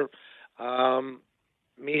where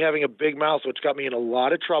me having a big mouth, which got me in a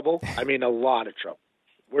lot of trouble, I mean a lot of trouble.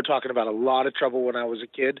 We're talking about a lot of trouble when I was a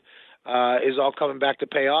kid, is all coming back to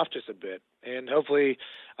pay off just a bit. And hopefully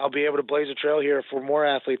I'll be able to blaze a trail here for more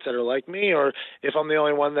athletes that are like me, or if I'm the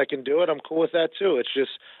only one that can do it, I'm cool with that too. It's just,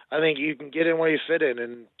 I think you can get in where you fit in,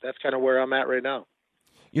 and that's kind of where I'm at right now.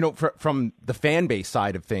 You know, from the fan base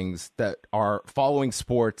side of things that are following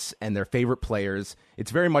sports and their favorite players, it's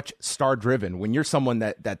very much star driven. When you're someone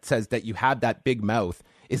that says that you have that big mouth,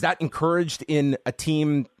 is that encouraged in a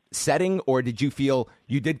team setting, or did you feel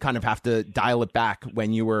you did kind of have to dial it back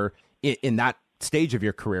when you were in that stage of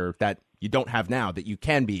your career that you don't have now, that you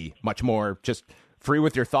can be much more just free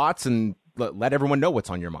with your thoughts and let everyone know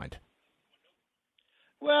what's on your mind?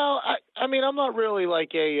 Well, I mean, I'm not really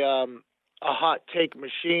like a hot take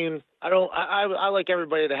machine. I like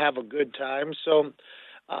everybody to have a good time. So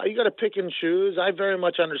you got to pick and choose. I very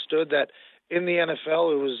much understood that in the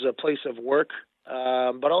NFL, it was a place of work.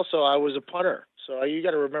 But also I was a punter. So you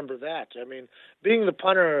got to remember that. I mean, being the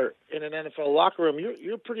punter in an NFL locker room,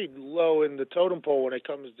 you're pretty low in the totem pole when it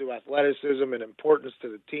comes to athleticism and importance to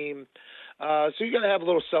the team. So you got to have a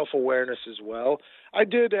little self-awareness as well. I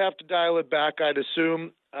did have to dial it back, I'd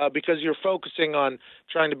assume, because you're focusing on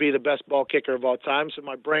trying to be the best ball kicker of all time. So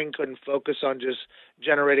my brain couldn't focus on just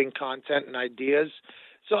generating content and ideas.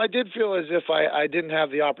 So I did feel as if I didn't have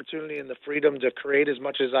the opportunity and the freedom to create as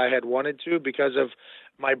much as I had wanted to because of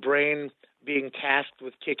my brain being tasked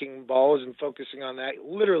with kicking balls and focusing on that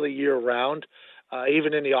literally year-round,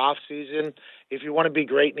 even in the off-season. If you want to be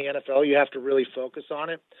great in the NFL, you have to really focus on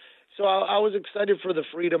it. So I was excited for the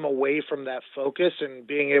freedom away from that focus and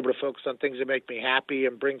being able to focus on things that make me happy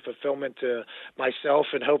and bring fulfillment to myself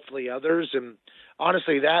and hopefully others. And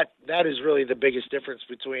honestly, that is really the biggest difference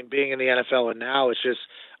between being in the NFL and now. It's just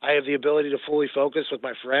I have the ability to fully focus with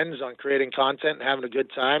my friends on creating content and having a good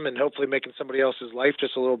time and hopefully making somebody else's life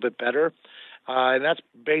just a little bit better. And that's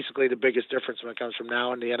basically the biggest difference when it comes from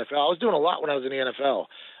now in the NFL. I was doing a lot when I was in the NFL.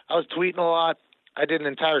 I was tweeting a lot. I did an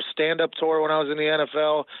entire stand-up tour when I was in the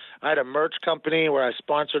NFL. I had a merch company where I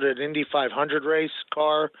sponsored an Indy 500 race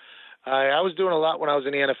car. I was doing a lot when I was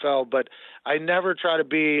in the NFL, but I never try to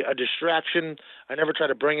be a distraction. I never try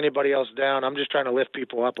to bring anybody else down. I'm just trying to lift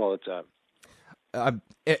people up all the time.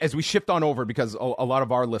 As we shift on over, because a lot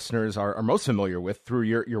of our listeners are most familiar with through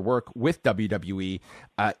your work with WWE,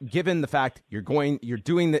 given the fact you're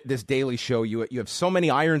doing this daily show, you have so many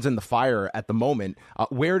irons in the fire at the moment.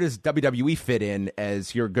 Where does WWE fit in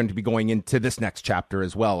as you're going to be going into this next chapter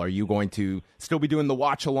as well? Are you going to still be doing the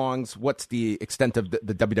watch-alongs? What's the extent of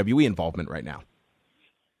the WWE involvement right now?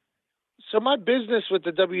 So my business with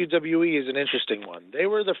the WWE is an interesting one. They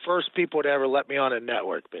were the first people to ever let me on a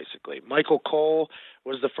network, basically. Michael Cole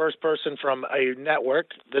was the first person from a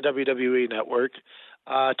network, the WWE network,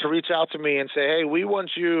 to reach out to me and say, hey, we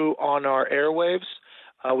want you on our airwaves.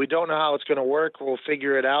 We don't know how it's going to work. We'll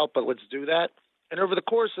figure it out, but let's do that. And over the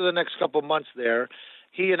course of the next couple of months there,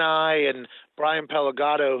 he and I and Brian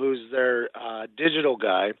Pellegato, who's their digital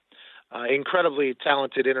guy, incredibly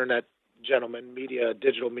talented internet gentleman,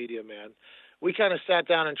 digital media man, we kind of sat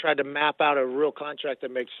down and tried to map out a real contract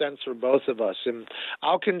that makes sense for both of us. And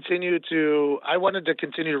I wanted to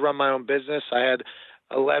continue to run my own business. I had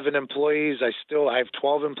 11 employees. I have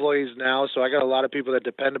 12 employees now, so I got a lot of people that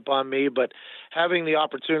depend upon me. But having the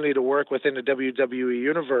opportunity to work within the WWE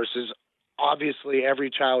universe is obviously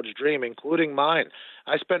every child's dream, including mine.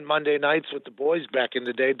 I spent Monday nights with the boys back in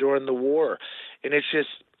the day during the war. And it's just,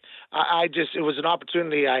 it was an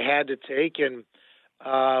opportunity I had to take, and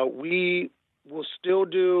we will still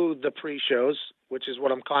do the pre-shows, which is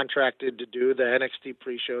what I'm contracted to do, the NXT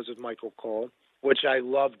pre-shows with Michael Cole, which I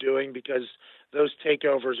love doing because those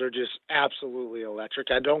takeovers are just absolutely electric.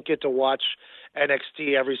 I don't get to watch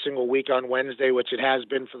NXT every single week on Wednesday, which it has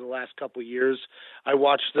been for the last couple of years. I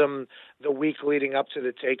watch them the week leading up to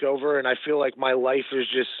the takeover, and I feel like my life is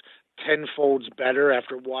just tenfold better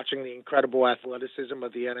after watching the incredible athleticism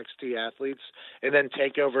of the NXT athletes, and then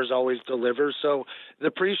takeovers always delivers. So the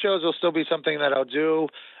pre-shows will still be something that I'll do.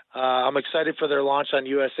 I'm excited for their launch on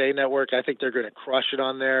USA Network. I think they're going to crush it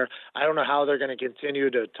on there. I don't know how they're going to continue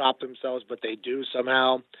to top themselves, but they do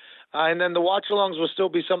somehow. And then the watch-alongs will still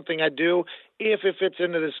be something I do if it fits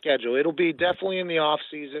into the schedule. It'll be definitely in the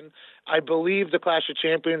off-season. I believe the Clash of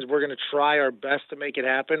Champions, we're going to try our best to make it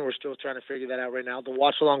happen. We're still trying to figure that out right now. The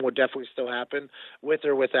watch-along would definitely still happen with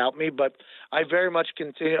or without me, but I very much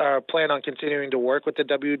plan on continuing to work with the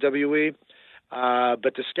WWE.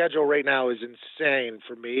 But the schedule right now is insane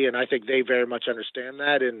for me, and I think they very much understand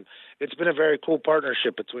that, and it's been a very cool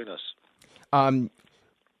partnership between us.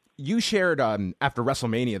 You shared after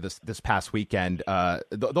WrestleMania this past weekend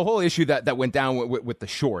the whole issue that went down with the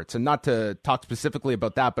shorts, and not to talk specifically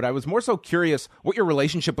about that, but I was more so curious what your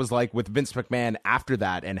relationship was like with Vince McMahon after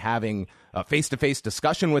that, and having a face-to-face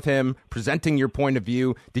discussion with him, presenting your point of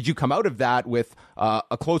view. Did you come out of that with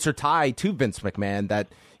a closer tie to Vince McMahon that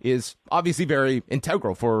is obviously very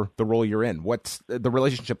integral for the role you're in? What's the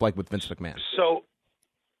relationship like with Vince McMahon? So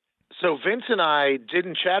Vince and I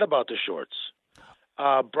didn't chat about the shorts.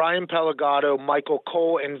 Brian Pellegato, Michael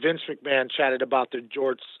Cole, and Vince McMahon chatted about the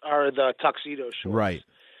jorts or the tuxedo shorts. Right.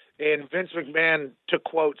 And Vince McMahon, to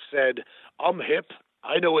quote, said, "I'm hip.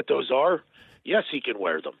 I know what those are. Yes, he can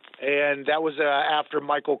wear them." And that was after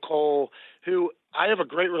Michael Cole, who I have a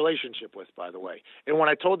great relationship with, by the way. And when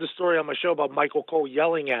I told the story on my show about Michael Cole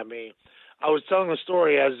yelling at me, I was telling the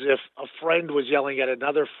story as if a friend was yelling at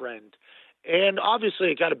another friend. And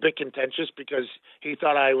obviously it got a bit contentious because he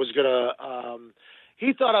thought I was going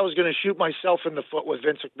to shoot myself in the foot with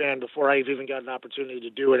Vince McMahon before I even got an opportunity to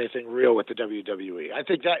do anything real with the WWE. I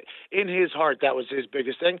think that in his heart, that was his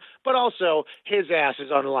biggest thing. But also, his ass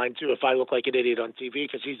is on the line, too, if I look like an idiot on TV,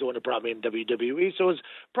 because he's the one that brought me in WWE. So it was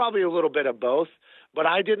probably a little bit of both. But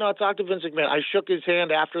I did not talk to Vince McMahon. I shook his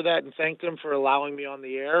hand after that and thanked him for allowing me on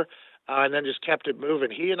the air, and then just kept it moving.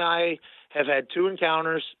 He and I have had 2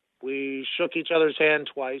 encounters. We shook each other's hand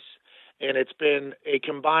twice. And it's been a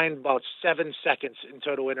combined about 7 seconds in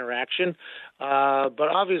total interaction. But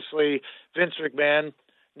obviously, Vince McMahon,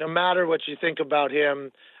 no matter what you think about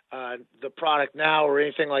him, the product now or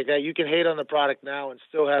anything like that, you can hate on the product now and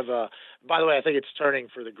still have a – by the way, I think it's turning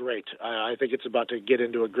for the great. I think it's about to get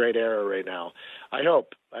into a great era right now. I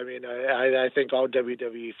hope. I mean, I think all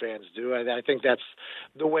WWE fans do. I think that's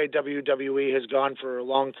the way WWE has gone for a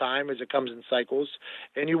long time, as it comes in cycles.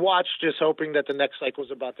 And you watch just hoping that the next cycle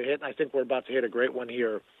is about to hit, and I think we're about to hit a great one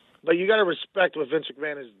here But you got to respect what Vince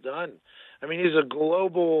McMahon has done. I mean, he's a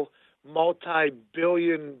global,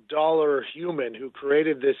 multi-billion-dollar human who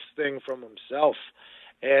created this thing from himself.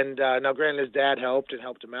 And now, granted, his dad helped and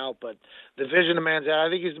helped him out, but the vision of man's dad, I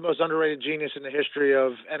think he's the most underrated genius in the history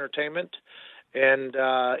of entertainment. And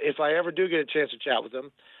if I ever do get a chance to chat with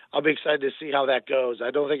him, I'll be excited to see how that goes.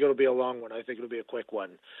 I don't think it'll be a long one. I think it'll be a quick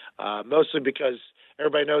one, mostly because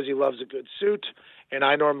everybody knows he loves a good suit, and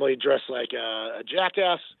I normally dress like a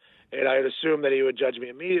jackass, and I'd assume that he would judge me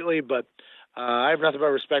immediately, but I have nothing but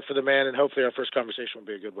respect for the man, and hopefully our first conversation will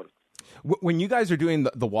be a good one. When you guys are doing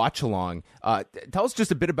the watch along, tell us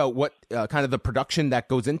just a bit about what kind of the production that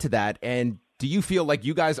goes into that. And do you feel like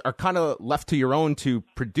you guys are kind of left to your own to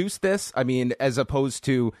produce this? I mean, as opposed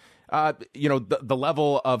to, the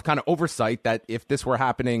level of kind of oversight that if this were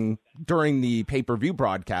happening during the pay-per-view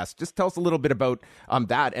broadcast, just tell us a little bit about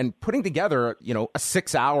that and putting together, a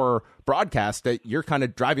 6-hour broadcast that you're kind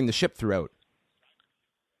of driving the ship throughout.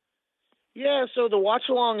 Yeah, so the watch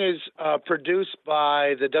along is produced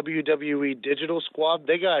by the WWE Digital Squad.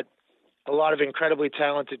 They got a lot of incredibly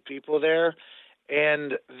talented people there,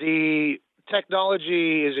 and the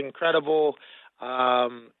technology is incredible,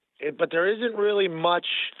 but there isn't really much.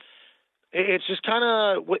 It's just kind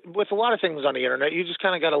of, with a lot of things on the internet, you just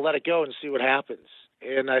kind of got to let it go and see what happens.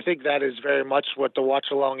 And I think that is very much what the watch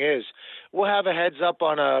along is. We'll have a heads up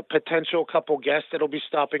on a potential couple guests that'll be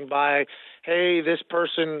stopping by. Hey, this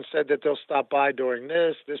person said that they'll stop by during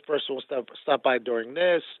this. This person will stop by during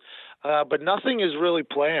this. But nothing is really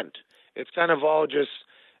planned. It's kind of all just,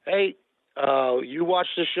 hey, you watch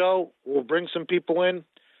the show. We'll bring some people in.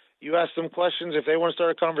 You ask them questions. If they want to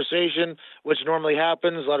start a conversation, which normally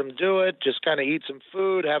happens, let them do it. Just kind of eat some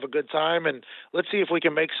food, have a good time, and let's see if we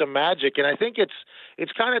can make some magic. And I think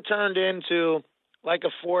it's kind of turned into like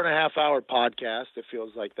a 4.5-hour podcast. It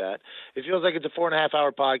feels like that. It feels like it's a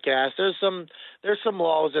 4.5-hour podcast. There's some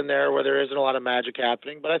lulls in there where there isn't a lot of magic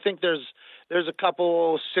happening, but I think there's a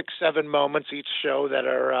couple 6-7 moments each show that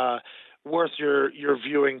are worth your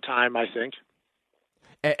viewing time, I think.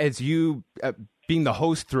 As you being the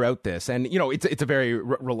host throughout this, and it's a very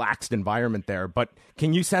relaxed environment there, but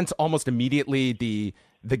can you sense almost immediately the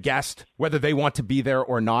guest, whether they want to be there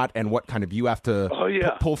or not, and what kind of you have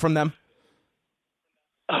to pull from them?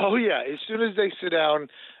 Oh yeah, as soon as they sit down,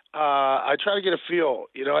 I try to get a feel.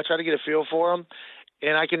 I try to get a feel for them,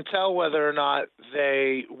 and I can tell whether or not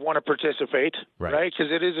they want to participate, right?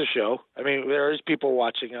 Because it is a show. I mean, there is people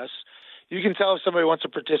watching us. You can tell if somebody wants to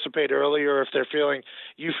participate early or if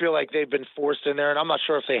you feel like they've been forced in there, and I'm not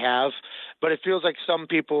sure if they have, but it feels like some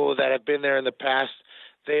people that have been there in the past,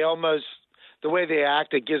 the way they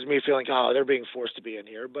act, it gives me a feeling, oh, they're being forced to be in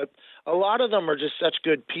here. But a lot of them are just such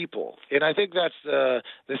good people. And I think that's the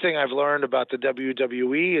thing I've learned about the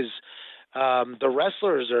WWE is the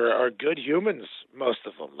wrestlers are good humans, most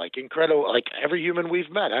of them, like incredible, like every human we've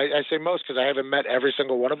met. I say most because I haven't met every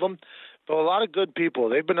single one of them, but a lot of good people.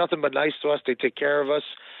 They've been nothing but nice to us. They take care of us.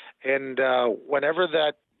 And whenever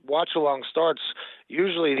that watch along starts,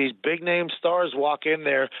 usually these big name stars walk in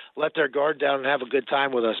there, let their guard down and have a good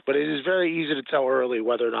time with us. But it is very easy to tell early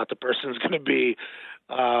whether or not the person's going to be,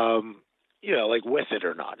 like with it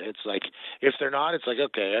or not. It's like, if they're not, it's like,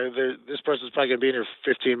 okay, this person's probably going to be in here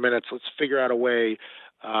for 15 minutes. Let's figure out a way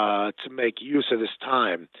to make use of this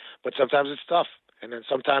time. But sometimes it's tough. And then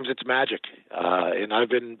sometimes it's magic. And I've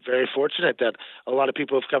been very fortunate that a lot of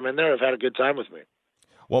people have come in there, have had a good time with me.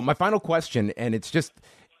 Well, my final question, and it's just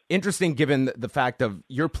interesting given the fact of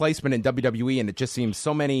your placement in WWE, and it just seems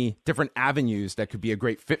so many different avenues that could be a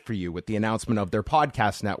great fit for you with the announcement of their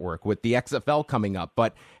podcast network, with the XFL coming up.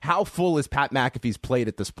 But how full is Pat McAfee's plate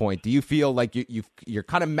at this point? Do you feel like you're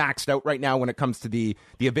kind of maxed out right now when it comes to the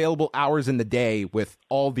available hours in the day with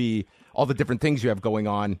all the different things you have going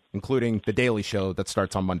on, including the Daily Show that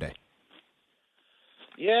starts on Monday?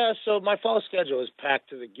 Yeah, so my fall schedule is packed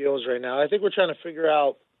to the gills right now. I think we're trying to figure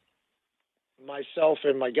out, myself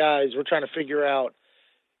and my guys, we're trying to figure out,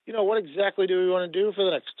 what exactly do we want to do for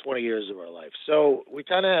the next 20 years of our life? So we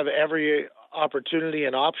kind of have every opportunity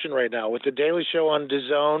and option right now with the Daily Show on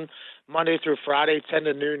DAZN, Monday through Friday, 10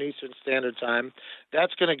 to noon Eastern Standard Time.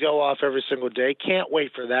 That's going to go off every single day. Can't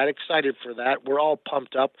wait for that. Excited for that. We're all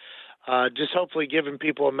pumped up. Just hopefully giving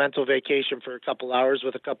people a mental vacation for a couple hours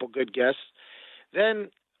with a couple good guests.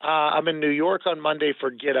 Then I'm in New York on Monday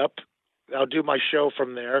for Get Up. I'll do my show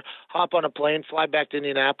from there, hop on a plane, fly back to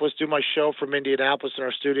Indianapolis, do my show from Indianapolis in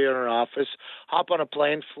our studio in our office, hop on a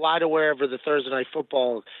plane, fly to wherever the Thursday Night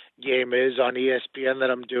Football game is on ESPN that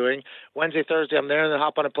I'm doing. Wednesday, Thursday, I'm there, and then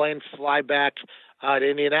hop on a plane, fly back to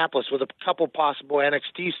Indianapolis with a couple possible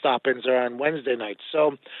NXT stop-ins there on Wednesday nights.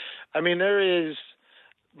 So, I mean, there is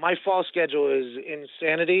my fall schedule is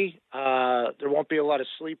insanity. There won't be a lot of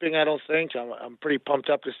sleeping, I don't think. I'm pretty pumped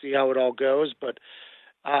up to see how it all goes. But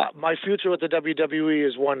my future with the WWE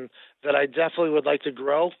is one that I definitely would like to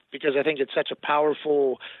grow because I think it's such a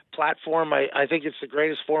powerful platform. I think it's the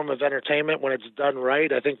greatest form of entertainment when it's done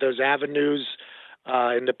right. I think those avenues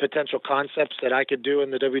and the potential concepts that I could do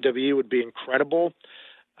in the WWE would be incredible.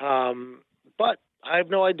 But I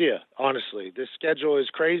have no idea, honestly. This schedule is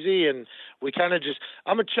crazy, and we kind of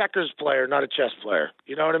I'm a checkers player, not a chess player.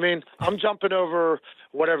 You know what I mean? I'm jumping over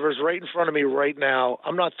whatever's right in front of me right now.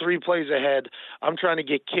 I'm not 3 plays ahead. I'm trying to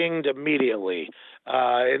get kinged immediately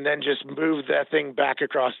and then just move that thing back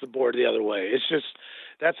across the board the other way. It's just,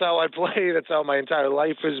 that's how I play. That's how my entire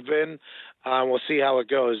life has been. We'll see how it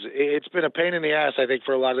goes. It's been a pain in the ass, I think,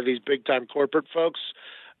 for a lot of these big-time corporate folks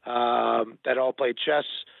that all play chess.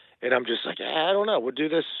 And I'm just like, I don't know. We'll do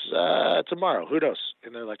this tomorrow. Who knows?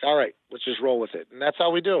 And they're like, all right, let's just roll with it. And that's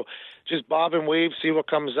how we do. Just bob and weave, see what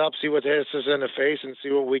comes up, see what hits us in the face, and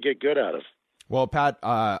see what we get good out of. Well, Pat,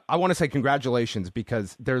 I want to say congratulations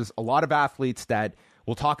because there's a lot of athletes that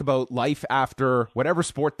will talk about life after whatever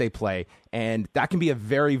sport they play, and that can be a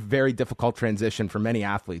very, very difficult transition for many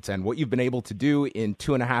athletes. And what you've been able to do in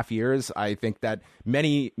 2.5 years, I think that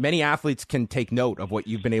many, many athletes can take note of what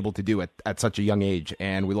you've been able to do at such a young age.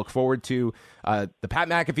 And we look forward to the Pat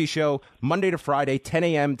McAfee Show, Monday to Friday, 10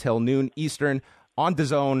 a.m. till noon Eastern on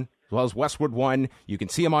DAZN, as well as Westwood One. You can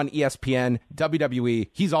see him on ESPN, WWE.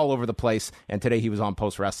 He's all over the place. And today he was on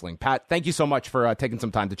Post Wrestling. Pat, thank you so much for taking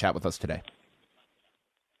some time to chat with us today.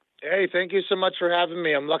 Hey, thank you so much for having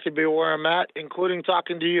me. I'm lucky to be where I'm at, including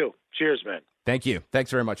talking to you. Cheers, man. Thank you.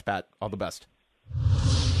 Thanks very much, Pat. All the best.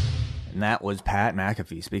 And that was Pat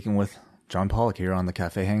McAfee speaking with John Pollock here on the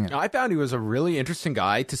Cafe Hangout. I found he was a really interesting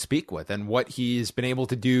guy to speak with, and what he's been able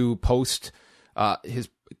to do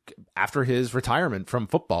after his retirement from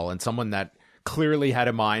football, and someone that clearly had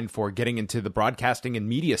a mind for getting into the broadcasting and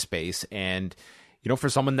media space. And for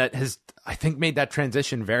someone that has, I think, made that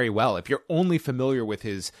transition very well. If you're only familiar with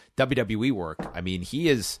his WWE work, I mean, he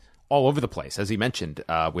is all over the place, as he mentioned,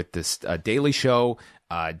 with this Daily Show,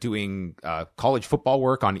 doing college football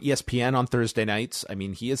work on ESPN on Thursday nights. I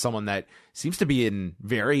mean, he is someone that seems to be in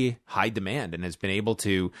very high demand and has been able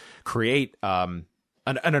to create an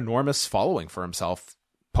enormous following for himself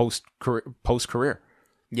post-career.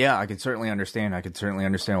 Yeah, I could certainly understand.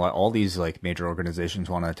 Why all these major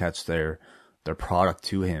organizations want to attach their product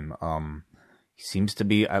to him. He seems to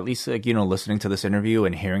be, at least listening to this interview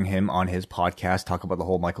and hearing him on his podcast talk about the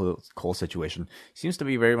whole Michael Cole situation, seems to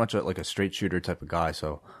be very much like a straight shooter type of guy.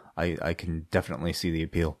 So I can definitely see the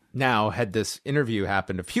appeal. Now, had this interview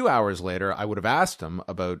happened a few hours later, I would have asked him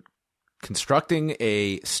about constructing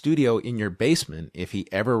a studio in your basement if he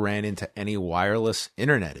ever ran into any wireless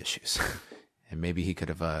internet issues. And maybe he could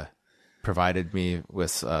have provided me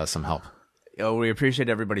with some help. Oh, we appreciate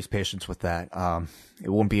everybody's patience with that. It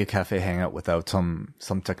won't be a Cafe Hangout without some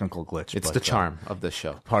technical glitch. It's the charm of this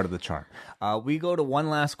show. Part of the charm. We go to one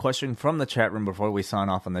last question from the chat room before we sign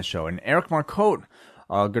off on this show. And Eric Marcotte,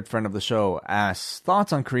 a good friend of the show, asks,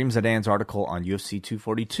 thoughts on Kareem Zidane's article on UFC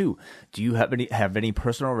 242. Do you have any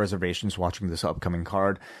personal reservations watching this upcoming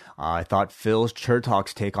card? I thought Phil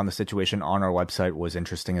Chertock's take on the situation on our website was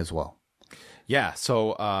interesting as well. Yeah,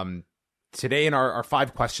 so today in our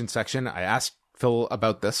 5-question section, I asked Phil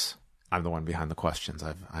about this. I'm the one behind the questions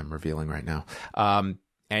I'm revealing right now.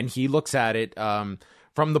 And he looks at it from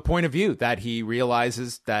the point of view that he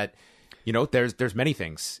realizes that, there's many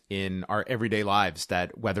things in our everyday lives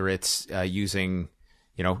that, whether it's using,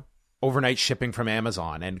 overnight shipping from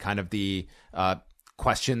Amazon and kind of the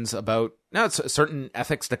questions about certain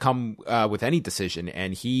ethics to come with any decision.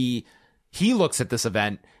 And he looks at this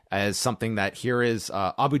event as something that here is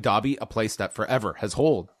Abu Dhabi, a place that forever has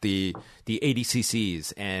held the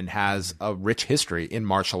ADCCs and has a rich history in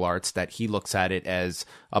martial arts, that he looks at it as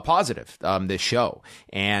a positive, this show.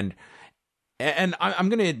 And I'm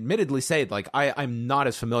going to admittedly say, I'm not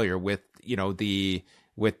as familiar with, the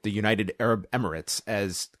United Arab Emirates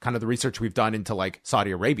as kind of the research we've done into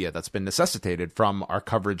Saudi Arabia that's been necessitated from our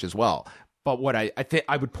coverage as well. But what I think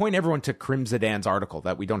I would point everyone to Kareem Zidane's article,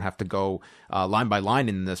 that we don't have to go line by line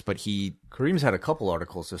in this, but Kareem's had a couple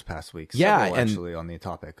articles this past week. Actually on the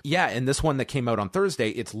topic. Yeah, and this one that came out on Thursday,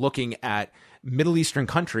 it's looking at Middle Eastern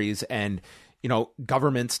countries and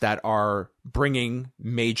governments that are bringing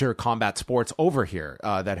major combat sports over here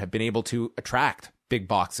that have been able to attract big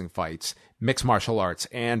boxing fights, mixed martial arts,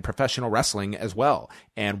 and professional wrestling as well,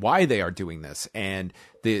 and why they are doing this, and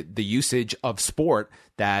the usage of sport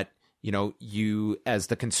that you as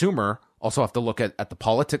the consumer also have to look at the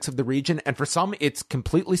politics of the region. And for some, it's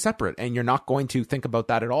completely separate, and you're not going to think about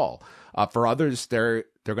that at all. For others, they're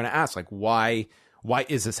going to ask, like, why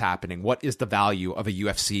is this happening? What is the value of a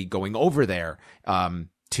UFC going over there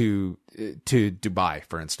to Dubai,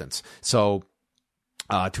 for instance? So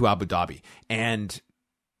to Abu Dhabi. And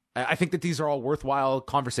I think that these are all worthwhile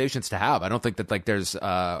conversations to have. I don't think that like there's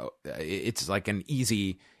it's like an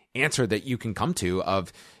easy answer that you can come to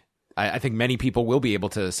of. I think many people will be able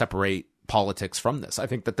to separate politics from this. I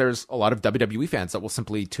think that there's a lot of WWE fans that will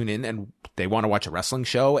simply tune in and they want to watch a wrestling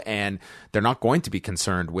show, and they're not going to be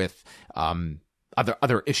concerned with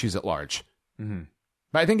other issues at large. Mm-hmm.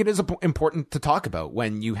 But I think it is important to talk about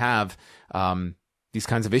when you have these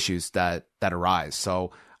kinds of issues that arise.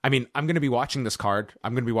 So, I mean, I'm going to be watching this card.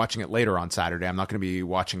 I'm going to be watching it later on Saturday. I'm not going to be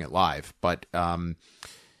watching it live. But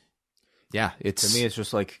yeah, to me, it's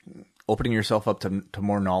just like opening yourself up to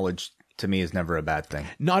more knowledge. To me, is never a bad thing.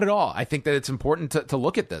 Not at all. I think that it's important to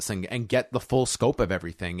look at this and get the full scope of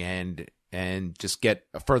everything and just get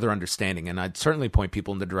a further understanding. And I'd certainly point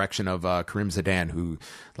people in the direction of Karim Zidane, who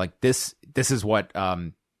like this is what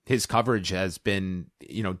his coverage has been,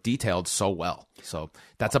 detailed so well. So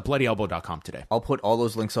that's at bloodyelbow.com today. I'll put all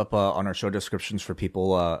those links up on our show descriptions for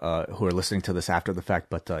people who are listening to this after the fact.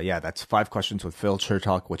 But yeah, that's 5 questions with Phil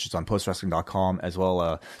Chertok, which is on postwrestling.com, as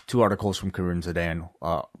well 2 articles from Karim Zidane,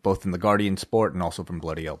 both in the Guardian Sport and also from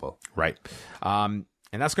Bloody Elbow. Right. And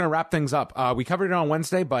that's going to wrap things up. We covered it on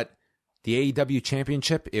Wednesday, but the AEW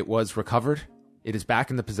Championship, it was recovered. It is back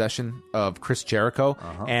in the possession of Chris Jericho.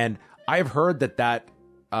 Uh-huh. And I have heard that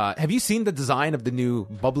have you seen the design of the new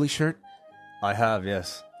Bubbly shirt? I have,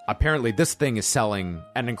 yes. Apparently, this thing is selling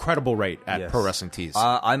at an incredible rate at Pro Wrestling Tees.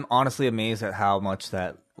 I'm honestly amazed at how much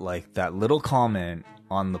that little comment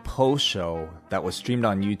on the post show that was streamed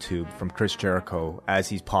on YouTube from Chris Jericho as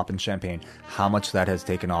he's popping champagne, how much that has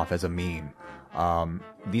taken off as a meme.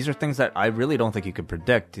 These are things that I really don't think you could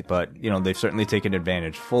predict, but they've certainly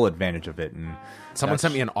taken full advantage of it. And someone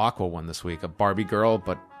sent me an Aqua one this week, a Barbie girl,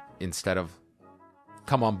 but instead of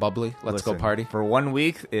 "Come on, Bubbly, let's go party." For 1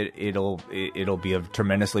 week, it'll be a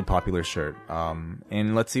tremendously popular shirt.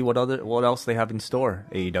 And let's see what else they have in store.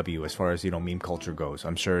 AEW, as far as meme culture goes,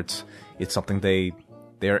 I'm sure it's something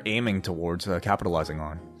they're aiming towards capitalizing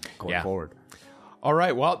on going forward. All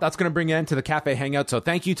right, well, that's going to bring an end to the Cafe Hangout. So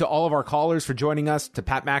thank you to all of our callers for joining us, to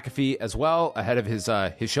Pat McAfee as well, ahead of his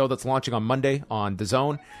show that's launching on Monday on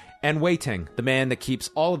DAZN, and Wei Ting, the man that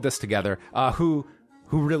keeps all of this together, who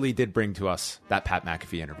really did bring to us that Pat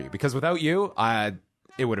McAfee interview. Because without you,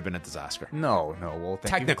 it would have been a disaster. No. Well,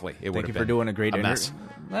 technically, it would have been for doing a great interview.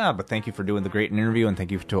 Yeah, but thank you for doing the great interview, and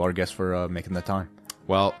thank you to our guests for making the time.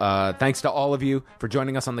 Well, thanks to all of you for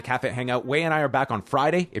joining us on the Cafe Hangout. Wei and I are back on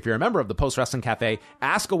Friday. If you're a member of the Post Wrestling Cafe,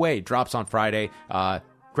 Ask Away drops on Friday.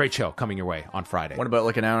 Great show coming your way on Friday. What about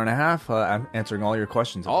like an hour and a half answering all your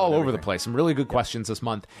questions? All over the place. Some really good questions this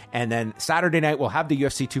month. And then Saturday night, we'll have the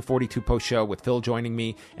UFC 242 post show with Phil joining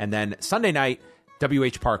me. And then Sunday night,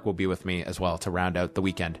 WH Park will be with me as well to round out the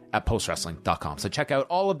weekend at postwrestling.com. So check out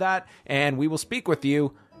all of that, and we will speak with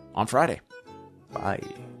you on Friday. Bye.